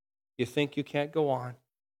 You think you can't go on.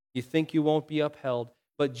 You think you won't be upheld.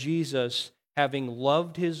 But Jesus, having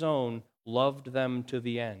loved his own, loved them to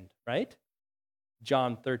the end, right?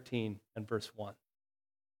 John 13 and verse 1.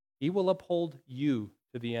 He will uphold you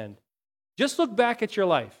to the end. Just look back at your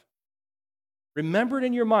life. Remember it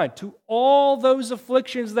in your mind to all those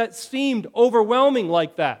afflictions that seemed overwhelming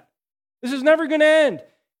like that. This is never going to end.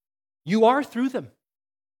 You are through them.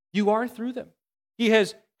 You are through them. He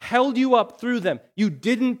has held you up through them. You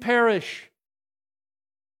didn't perish.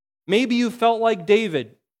 Maybe you felt like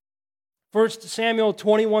David. 1 Samuel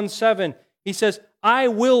 21:7. He says, I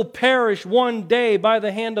will perish one day by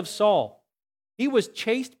the hand of Saul. He was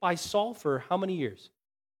chased by Saul for how many years?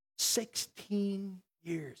 16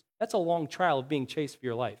 years. That's a long trial of being chased for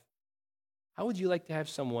your life. How would you like to have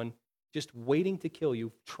someone just waiting to kill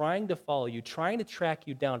you, trying to follow you, trying to track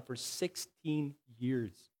you down for 16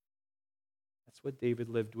 years? That's what David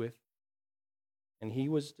lived with. And he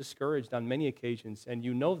was discouraged on many occasions, and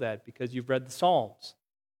you know that because you've read the Psalms.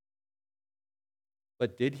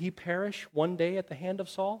 But did he perish one day at the hand of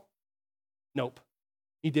Saul? Nope,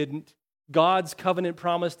 he didn't. God's covenant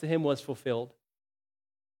promise to him was fulfilled.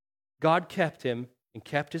 God kept him and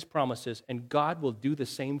kept his promises, and God will do the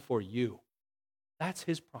same for you. That's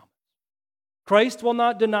his promise. Christ will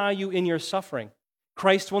not deny you in your suffering.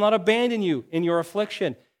 Christ will not abandon you in your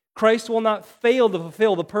affliction. Christ will not fail to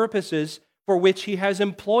fulfill the purposes for which he has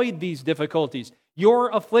employed these difficulties. Your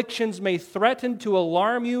afflictions may threaten to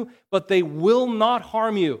alarm you, but they will not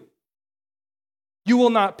harm you. You will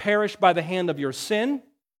not perish by the hand of your sin.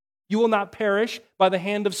 You will not perish by the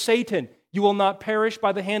hand of Satan. You will not perish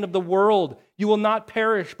by the hand of the world. You will not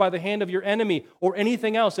perish by the hand of your enemy or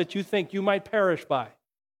anything else that you think you might perish by.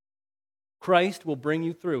 Christ will bring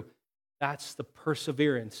you through. That's the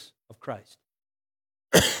perseverance of Christ.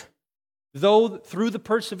 Though through the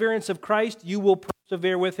perseverance of Christ, you will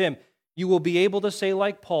persevere with him. You will be able to say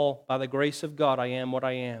like Paul, by the grace of God, I am what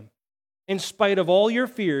I am. In spite of all your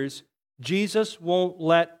fears, Jesus won't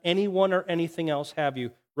let anyone or anything else have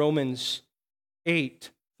you. Romans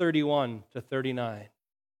 8:31-39.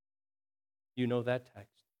 You know that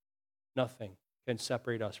text. Nothing can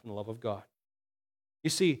separate us from the love of God. You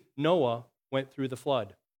see, Noah went through the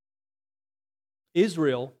flood.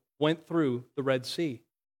 Israel went through the Red Sea.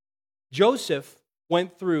 Joseph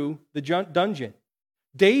went through the dungeon.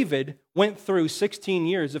 David went through 16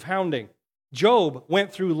 years of hounding. Job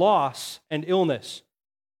went through loss and illness.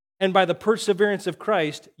 And by the perseverance of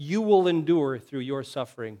Christ, you will endure through your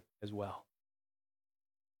suffering as well.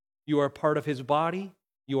 You are part of his body.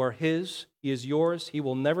 You are his. He is yours. He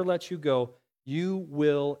will never let you go. You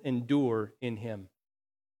will endure in him.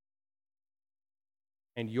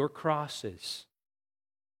 And your crosses,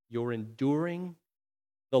 your enduring,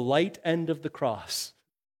 the light end of the cross,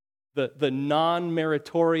 the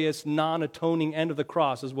non-meritorious, non-atoning end of the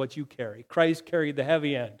cross is what you carry. Christ carried the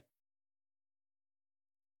heavy end.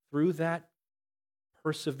 Through that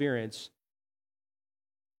perseverance,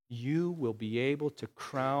 you will be able to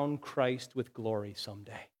crown Christ with glory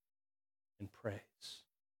someday and praise.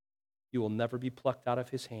 You will never be plucked out of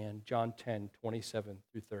his hand. John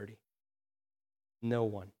 10:27-30. No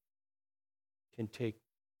one can take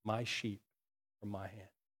my sheep from my hand.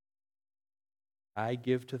 I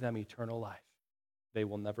give to them eternal life. They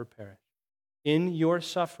will never perish. In your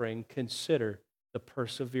suffering, consider the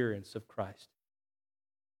perseverance of Christ.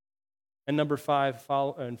 And number 5,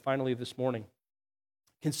 and finally this morning,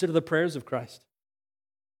 consider the prayers of Christ.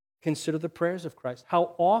 Consider the prayers of Christ.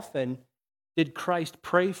 How often did Christ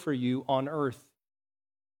pray for you on earth?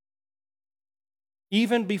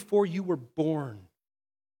 Even before you were born.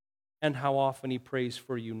 And how often he prays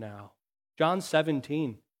for you now. John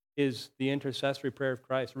 17 is the intercessory prayer of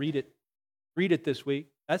Christ. Read it. Read it this week.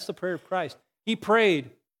 That's the prayer of Christ. He prayed.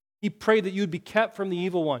 He prayed that you would be kept from the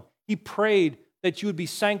evil one. He prayed that you would be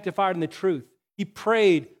sanctified in the truth. He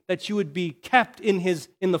prayed that you would be kept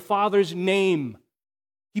in the Father's name.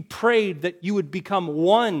 He prayed that you would become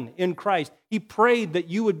one in Christ. He prayed that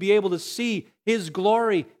you would be able to see his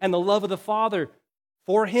glory and the love of the Father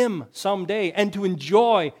for him someday, and to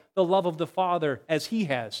enjoy the love of the Father as he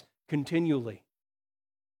has continually.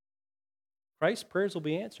 Christ's prayers will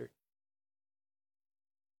be answered.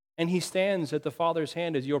 And he stands at the Father's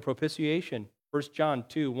hand as your propitiation, 1 John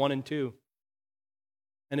 2:1-2,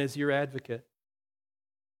 and as your advocate.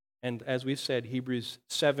 And as we've said, Hebrews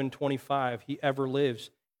 7:25, he ever lives.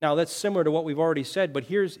 Now that's similar to what we've already said, but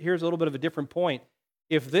here's a little bit of a different point.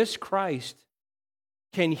 If this Christ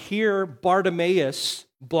can hear Bartimaeus,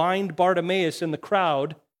 blind Bartimaeus in the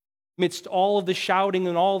crowd, amidst all of the shouting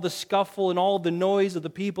and all the scuffle and all the noise of the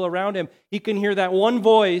people around him, he can hear that one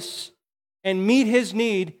voice and meet his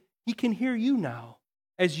need. He can hear you now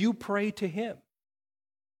as you pray to him.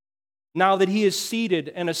 Now that he is seated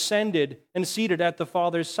and ascended and seated at the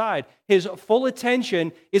Father's side, his full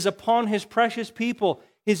attention is upon his precious people.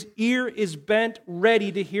 His ear is bent,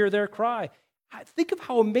 ready to hear their cry. Think of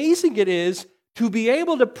how amazing it is to be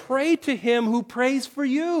able to pray to him who prays for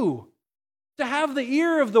you. To have the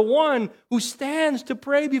ear of the one who stands to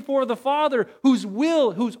pray before the Father, whose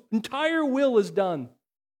entire will is done.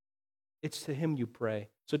 It's to him you pray.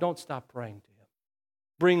 So don't stop praying to him.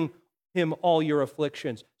 Bring him all your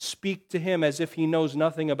afflictions. Speak to him as if he knows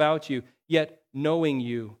nothing about you, yet knowing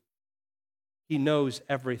you, he knows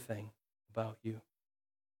everything about you.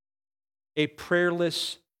 A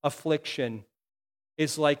prayerless affliction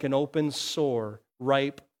is like an open sore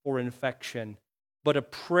ripe for infection, but a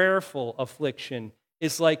prayerful affliction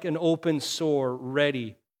is like an open sore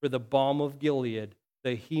ready for the balm of Gilead,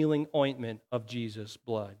 the healing ointment of Jesus'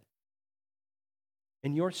 blood.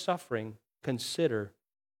 In your suffering, consider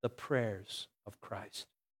the prayers of Christ.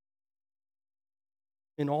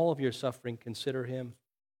 In all of your suffering, consider him.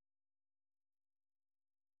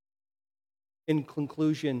 In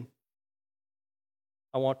conclusion,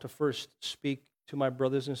 I want to first speak to my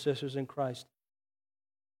brothers and sisters in Christ.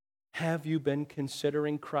 Have you been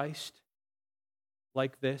considering Christ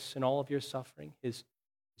like this in all of your suffering? His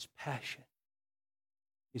passion,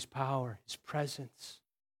 his power, his presence,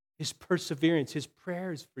 his perseverance, his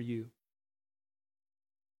prayers for you?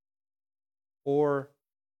 Or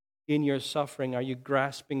in your suffering, are you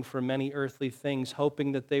grasping for many earthly things,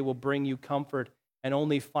 hoping that they will bring you comfort and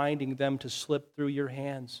only finding them to slip through your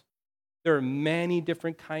hands? There are many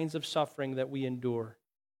different kinds of suffering that we endure.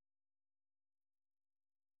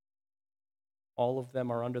 All of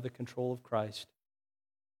them are under the control of Christ.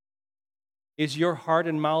 Is your heart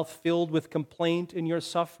and mouth filled with complaint in your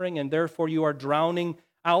suffering, and therefore you are drowning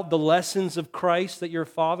out the lessons of Christ that your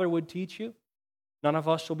Father would teach you? None of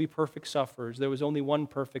us shall be perfect sufferers. There was only one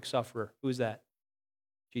perfect sufferer. Who is that?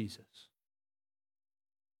 Jesus.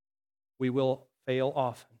 We will fail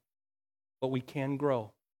often, but we can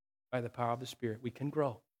grow by the power of the Spirit. We can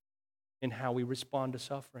grow in how we respond to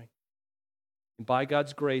suffering. And by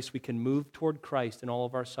God's grace, we can move toward Christ in all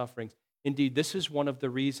of our sufferings. Indeed, this is one of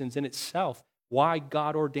the reasons in itself why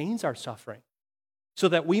God ordains our suffering, so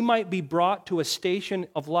that we might be brought to a station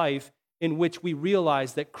of life in which we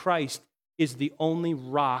realize that Christ is the only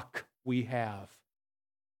rock we have.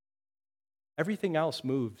 Everything else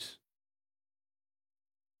moves.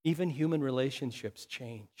 Even human relationships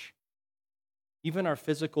change. Even our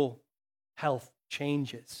physical health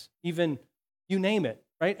changes. Even, you name it,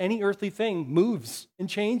 right? Any earthly thing moves and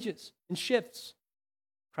changes and shifts.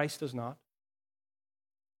 Christ does not.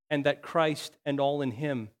 And that Christ and all in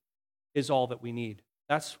Him is all that we need.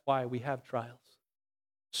 That's why we have trials.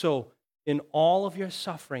 So, in all of your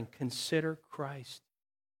suffering, consider Christ.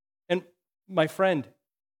 And my friend,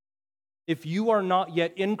 if you are not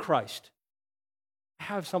yet in Christ, I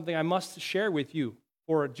have something I must share with you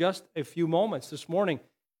for just a few moments this morning.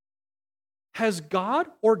 Has God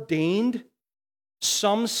ordained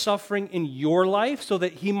some suffering in your life so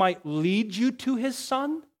that He might lead you to His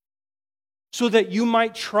Son? So that you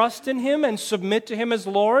might trust in Him and submit to Him as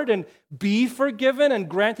Lord and be forgiven and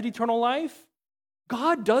granted eternal life?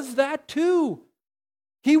 God does that too.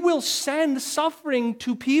 He will send suffering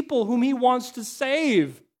to people whom He wants to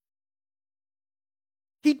save.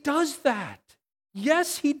 He does that.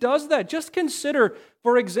 Yes, He does that. Just consider,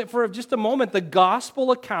 for just a moment, the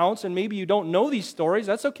gospel accounts, and maybe you don't know these stories.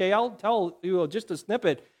 That's okay. I'll tell you just a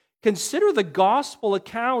snippet. Consider the gospel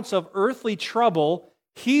accounts of earthly trouble,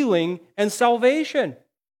 healing, and salvation.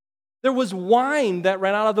 There was wine that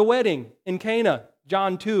ran out of the wedding in Cana,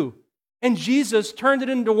 John 2. And Jesus turned it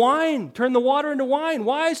into wine, turned the water into wine.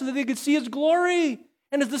 Why? So that they could see His glory.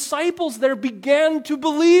 And His disciples there began to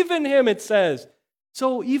believe in Him, it says.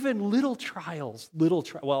 So even little trials,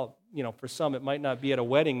 well, for some it might not be at a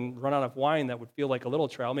wedding, run out of wine, that would feel like a little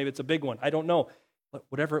trial. Maybe it's a big one. I don't know. But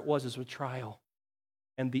whatever it was a trial.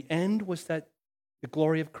 And the end was that the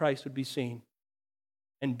glory of Christ would be seen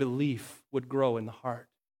and belief would grow in the heart.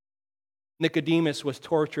 Nicodemus was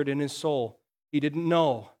tortured in his soul. He didn't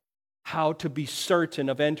know how to be certain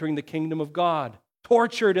of entering the kingdom of God.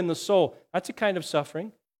 Tortured in the soul. That's a kind of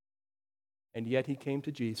suffering. And yet he came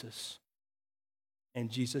to Jesus.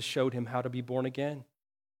 And Jesus showed him how to be born again.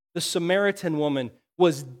 The Samaritan woman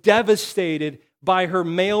was devastated by her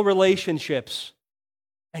male relationships.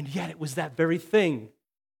 And yet it was that very thing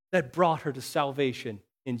that brought her to salvation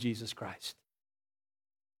in Jesus Christ.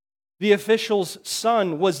 The official's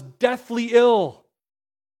son was deathly ill.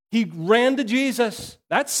 He ran to Jesus.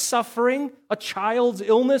 That's suffering. A child's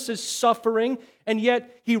illness is suffering. And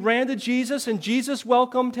yet he ran to Jesus, and Jesus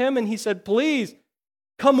welcomed him, and he said, "Please,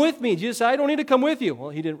 come with me." Jesus said, "I don't need to come with you." Well,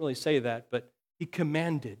 he didn't really say that, but he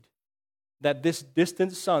commanded that this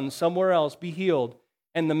distant son somewhere else be healed.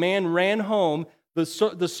 And the man ran home. The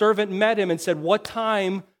servant met him and said, "What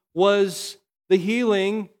time was the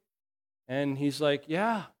healing?" And he's like,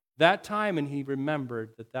 "Yeah, that time." And he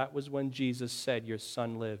remembered that was when Jesus said, "Your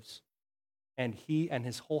son lives." And he and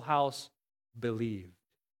his whole house believed.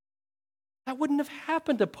 That wouldn't have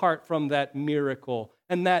happened apart from that miracle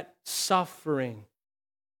and that suffering.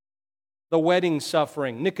 The wedding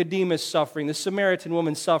suffering, Nicodemus suffering, the Samaritan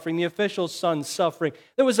woman suffering, the official's son suffering.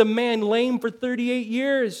 There was a man lame for 38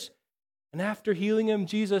 years. And after healing him,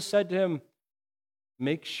 Jesus said to him,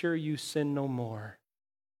 "Make sure you sin no more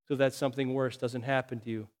so that something worse doesn't happen to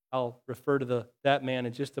you." I'll refer to that man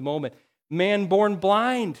in just a moment. Man born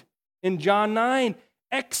blind in John 9,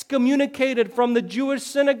 excommunicated from the Jewish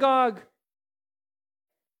synagogue.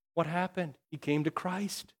 What happened? He came to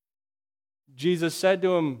Christ. Jesus said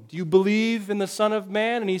to him, "Do you believe in the Son of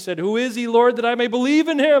Man?" And he said, "Who is He, Lord, that I may believe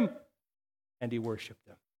in Him?" And he worshiped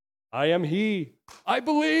Him. "I am He. I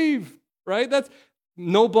believe." Right? That's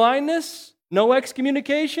no blindness, no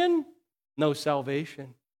excommunication, no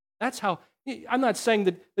salvation. That's how. I'm not saying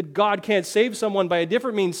that God can't save someone by a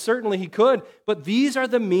different means. Certainly He could. But these are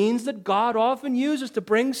the means that God often uses to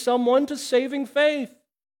bring someone to saving faith.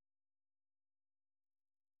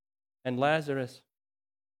 And Lazarus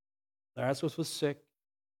was sick.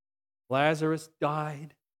 Lazarus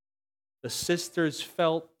died. The sisters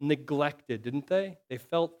felt neglected, didn't they? They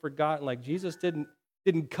felt forgotten, like Jesus didn't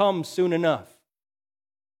come soon enough.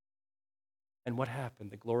 And what happened?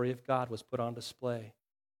 The glory of God was put on display.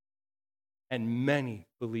 And many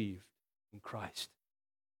believed in Christ.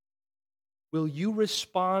 Will you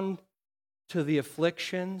respond to the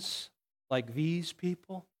afflictions like these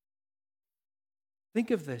people?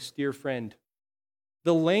 Think of this, dear friend.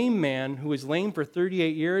 The lame man who was lame for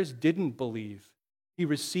 38 years didn't believe. He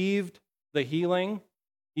received the healing.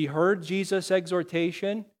 He heard Jesus'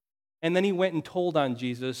 exhortation, and then he went and told on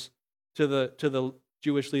Jesus to the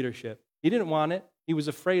Jewish leadership. He didn't want it. He was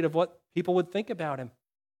afraid of what people would think about him.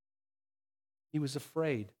 He was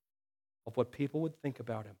afraid of what people would think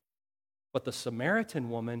about him. But the Samaritan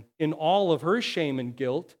woman, in all of her shame and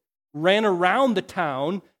guilt, ran around the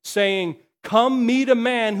town saying, "Come meet a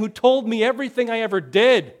man who told me everything I ever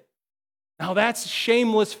did." Now that's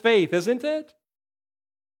shameless faith, isn't it?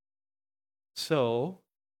 So,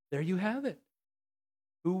 there you have it.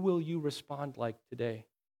 Who will you respond like today?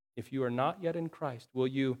 If you are not yet in Christ, will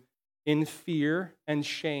you, in fear and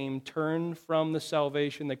shame, turn from the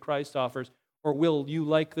salvation that Christ offers? Or will you,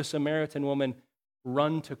 like the Samaritan woman,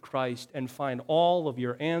 run to Christ and find all of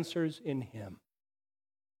your answers in Him?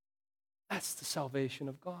 That's the salvation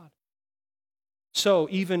of God. So,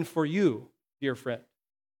 even for you, dear friend,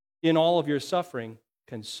 in all of your suffering,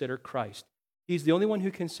 consider Christ. He's the only one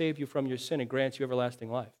who can save you from your sin and grant you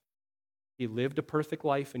everlasting life. He lived a perfect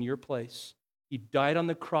life in your place. He died on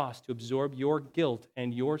the cross to absorb your guilt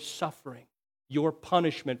and your suffering, your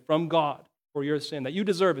punishment from God for your sin that you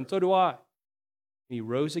deserve, and so do I. And He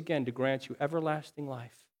rose again to grant you everlasting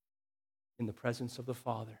life in the presence of the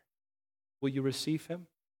Father. Will you receive Him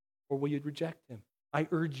or will you reject Him? I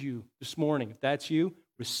urge you this morning, if that's you,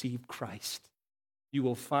 receive Christ. You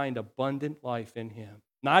will find abundant life in Him.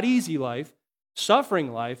 Not easy life,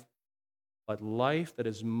 suffering life, but life that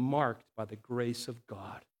is marked by the grace of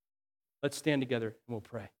God. Let's stand together and we'll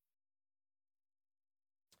pray.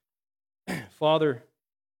 Father,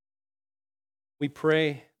 we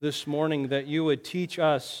pray this morning that you would teach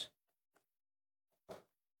us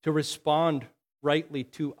to respond rightly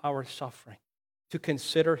to our suffering, to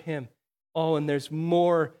consider Him. Oh, and there's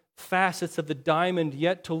more facets of the diamond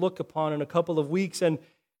yet to look upon in a couple of weeks, and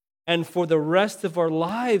for the rest of our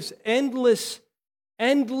lives, endless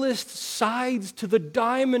sides to the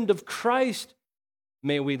diamond of Christ.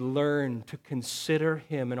 May we learn to consider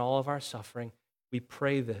Him in all of our suffering. We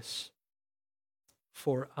pray this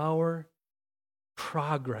for our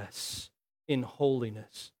progress in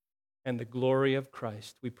holiness and the glory of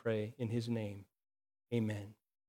Christ. We pray in His name. Amen.